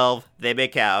 Episode 12, they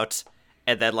make out,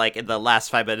 and then, like, in the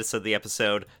last 5 minutes of the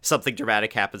episode, something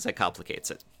dramatic happens that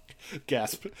complicates it.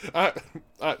 Gasp.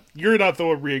 You're not the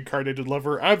one reincarnated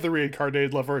lover. I'm the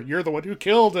reincarnated lover. You're the one who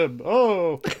killed him.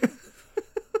 Oh.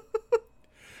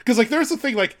 Because, like, there's the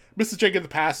thing, like, Mrs. Jang in the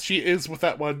past, she is with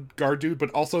that one guard dude, but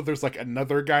also there's, like,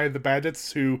 another guy in the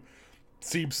Bandits who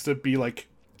seems to be, like,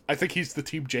 I think he's the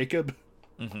Team Jacob.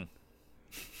 Mm-hmm.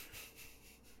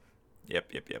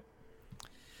 Yep.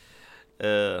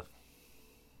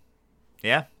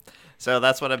 Yeah. So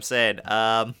that's what I'm saying.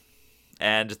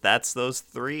 And that's those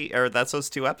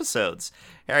two episodes.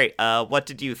 Harry, what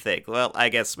did you think? Well, I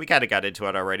guess we kind of got into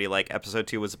it already. Like, episode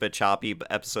 2 was a bit choppy, but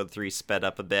episode 3 sped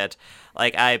up a bit.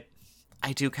 Like, I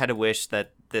do kind of wish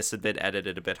that this had been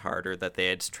edited a bit harder, that they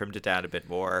had trimmed it down a bit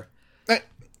more.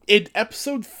 In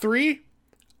episode 3,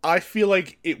 I feel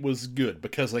like it was good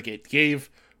because like it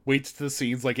gave weight to the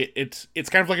scenes. Like it's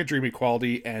kind of like a dreamy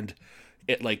quality, and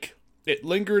it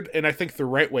lingered in I think the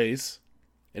right ways.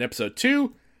 In episode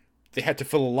 2, they had to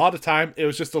fill a lot of time. It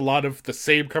was just a lot of the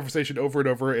same conversation over and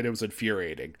over, and it was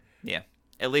infuriating. Yeah.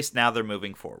 At least now they're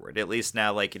moving forward. At least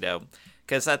now, like,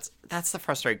 because that's the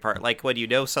frustrating part. Like, when you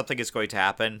know something is going to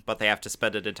happen, but they have to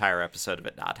spend an entire episode of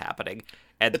it not happening.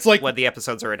 And it's like when the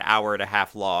episodes are an hour and a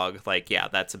half long, like, yeah,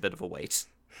 that's a bit of a wait.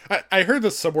 I heard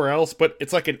this somewhere else, but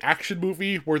it's like an action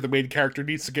movie where the main character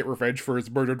needs to get revenge for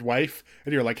his murdered wife,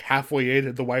 and you're like halfway in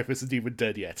and the wife isn't even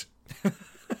dead yet.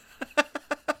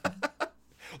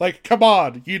 Like, come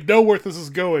on, you know where this is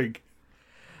going.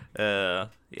 Yeah.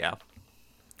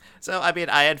 So, I mean,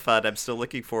 I had fun. I'm still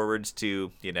looking forward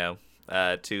to,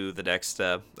 to the next,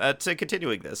 to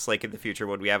continuing this, like, in the future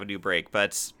when we have a new break.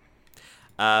 But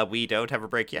we don't have a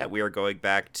break yet. We are going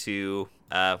back to,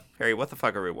 Harry, what the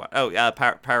fuck are we watching? Oh,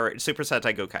 Power Super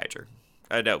Sentai Gokaiger.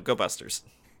 No, Go Busters.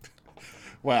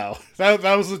 Wow, that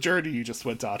was the journey you just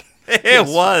went on. It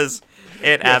was.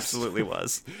 It absolutely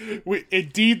was.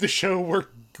 Indeed, the show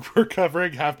we're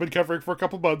covering, have been covering for a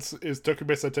couple months, is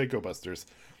Dokuma Sentai Go Busters.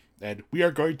 And we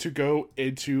are going to go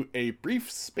into a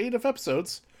brief spate of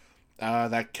episodes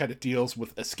that kind of deals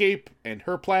with Escape and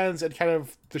her plans and kind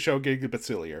of the show getting a bit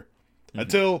sillier.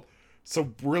 Until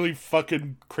some really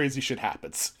fucking crazy shit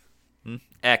happens.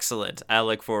 Excellent. I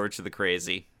look forward to the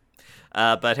crazy.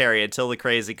 But Harry, until the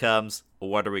crazy comes,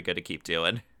 what are we going to keep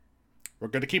doing? We're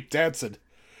going to keep dancing.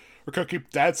 We're going to keep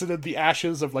dancing in the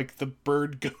ashes of, like, the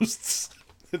bird ghosts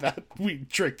that we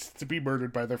tricked to be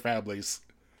murdered by their families.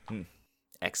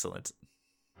 Excellent.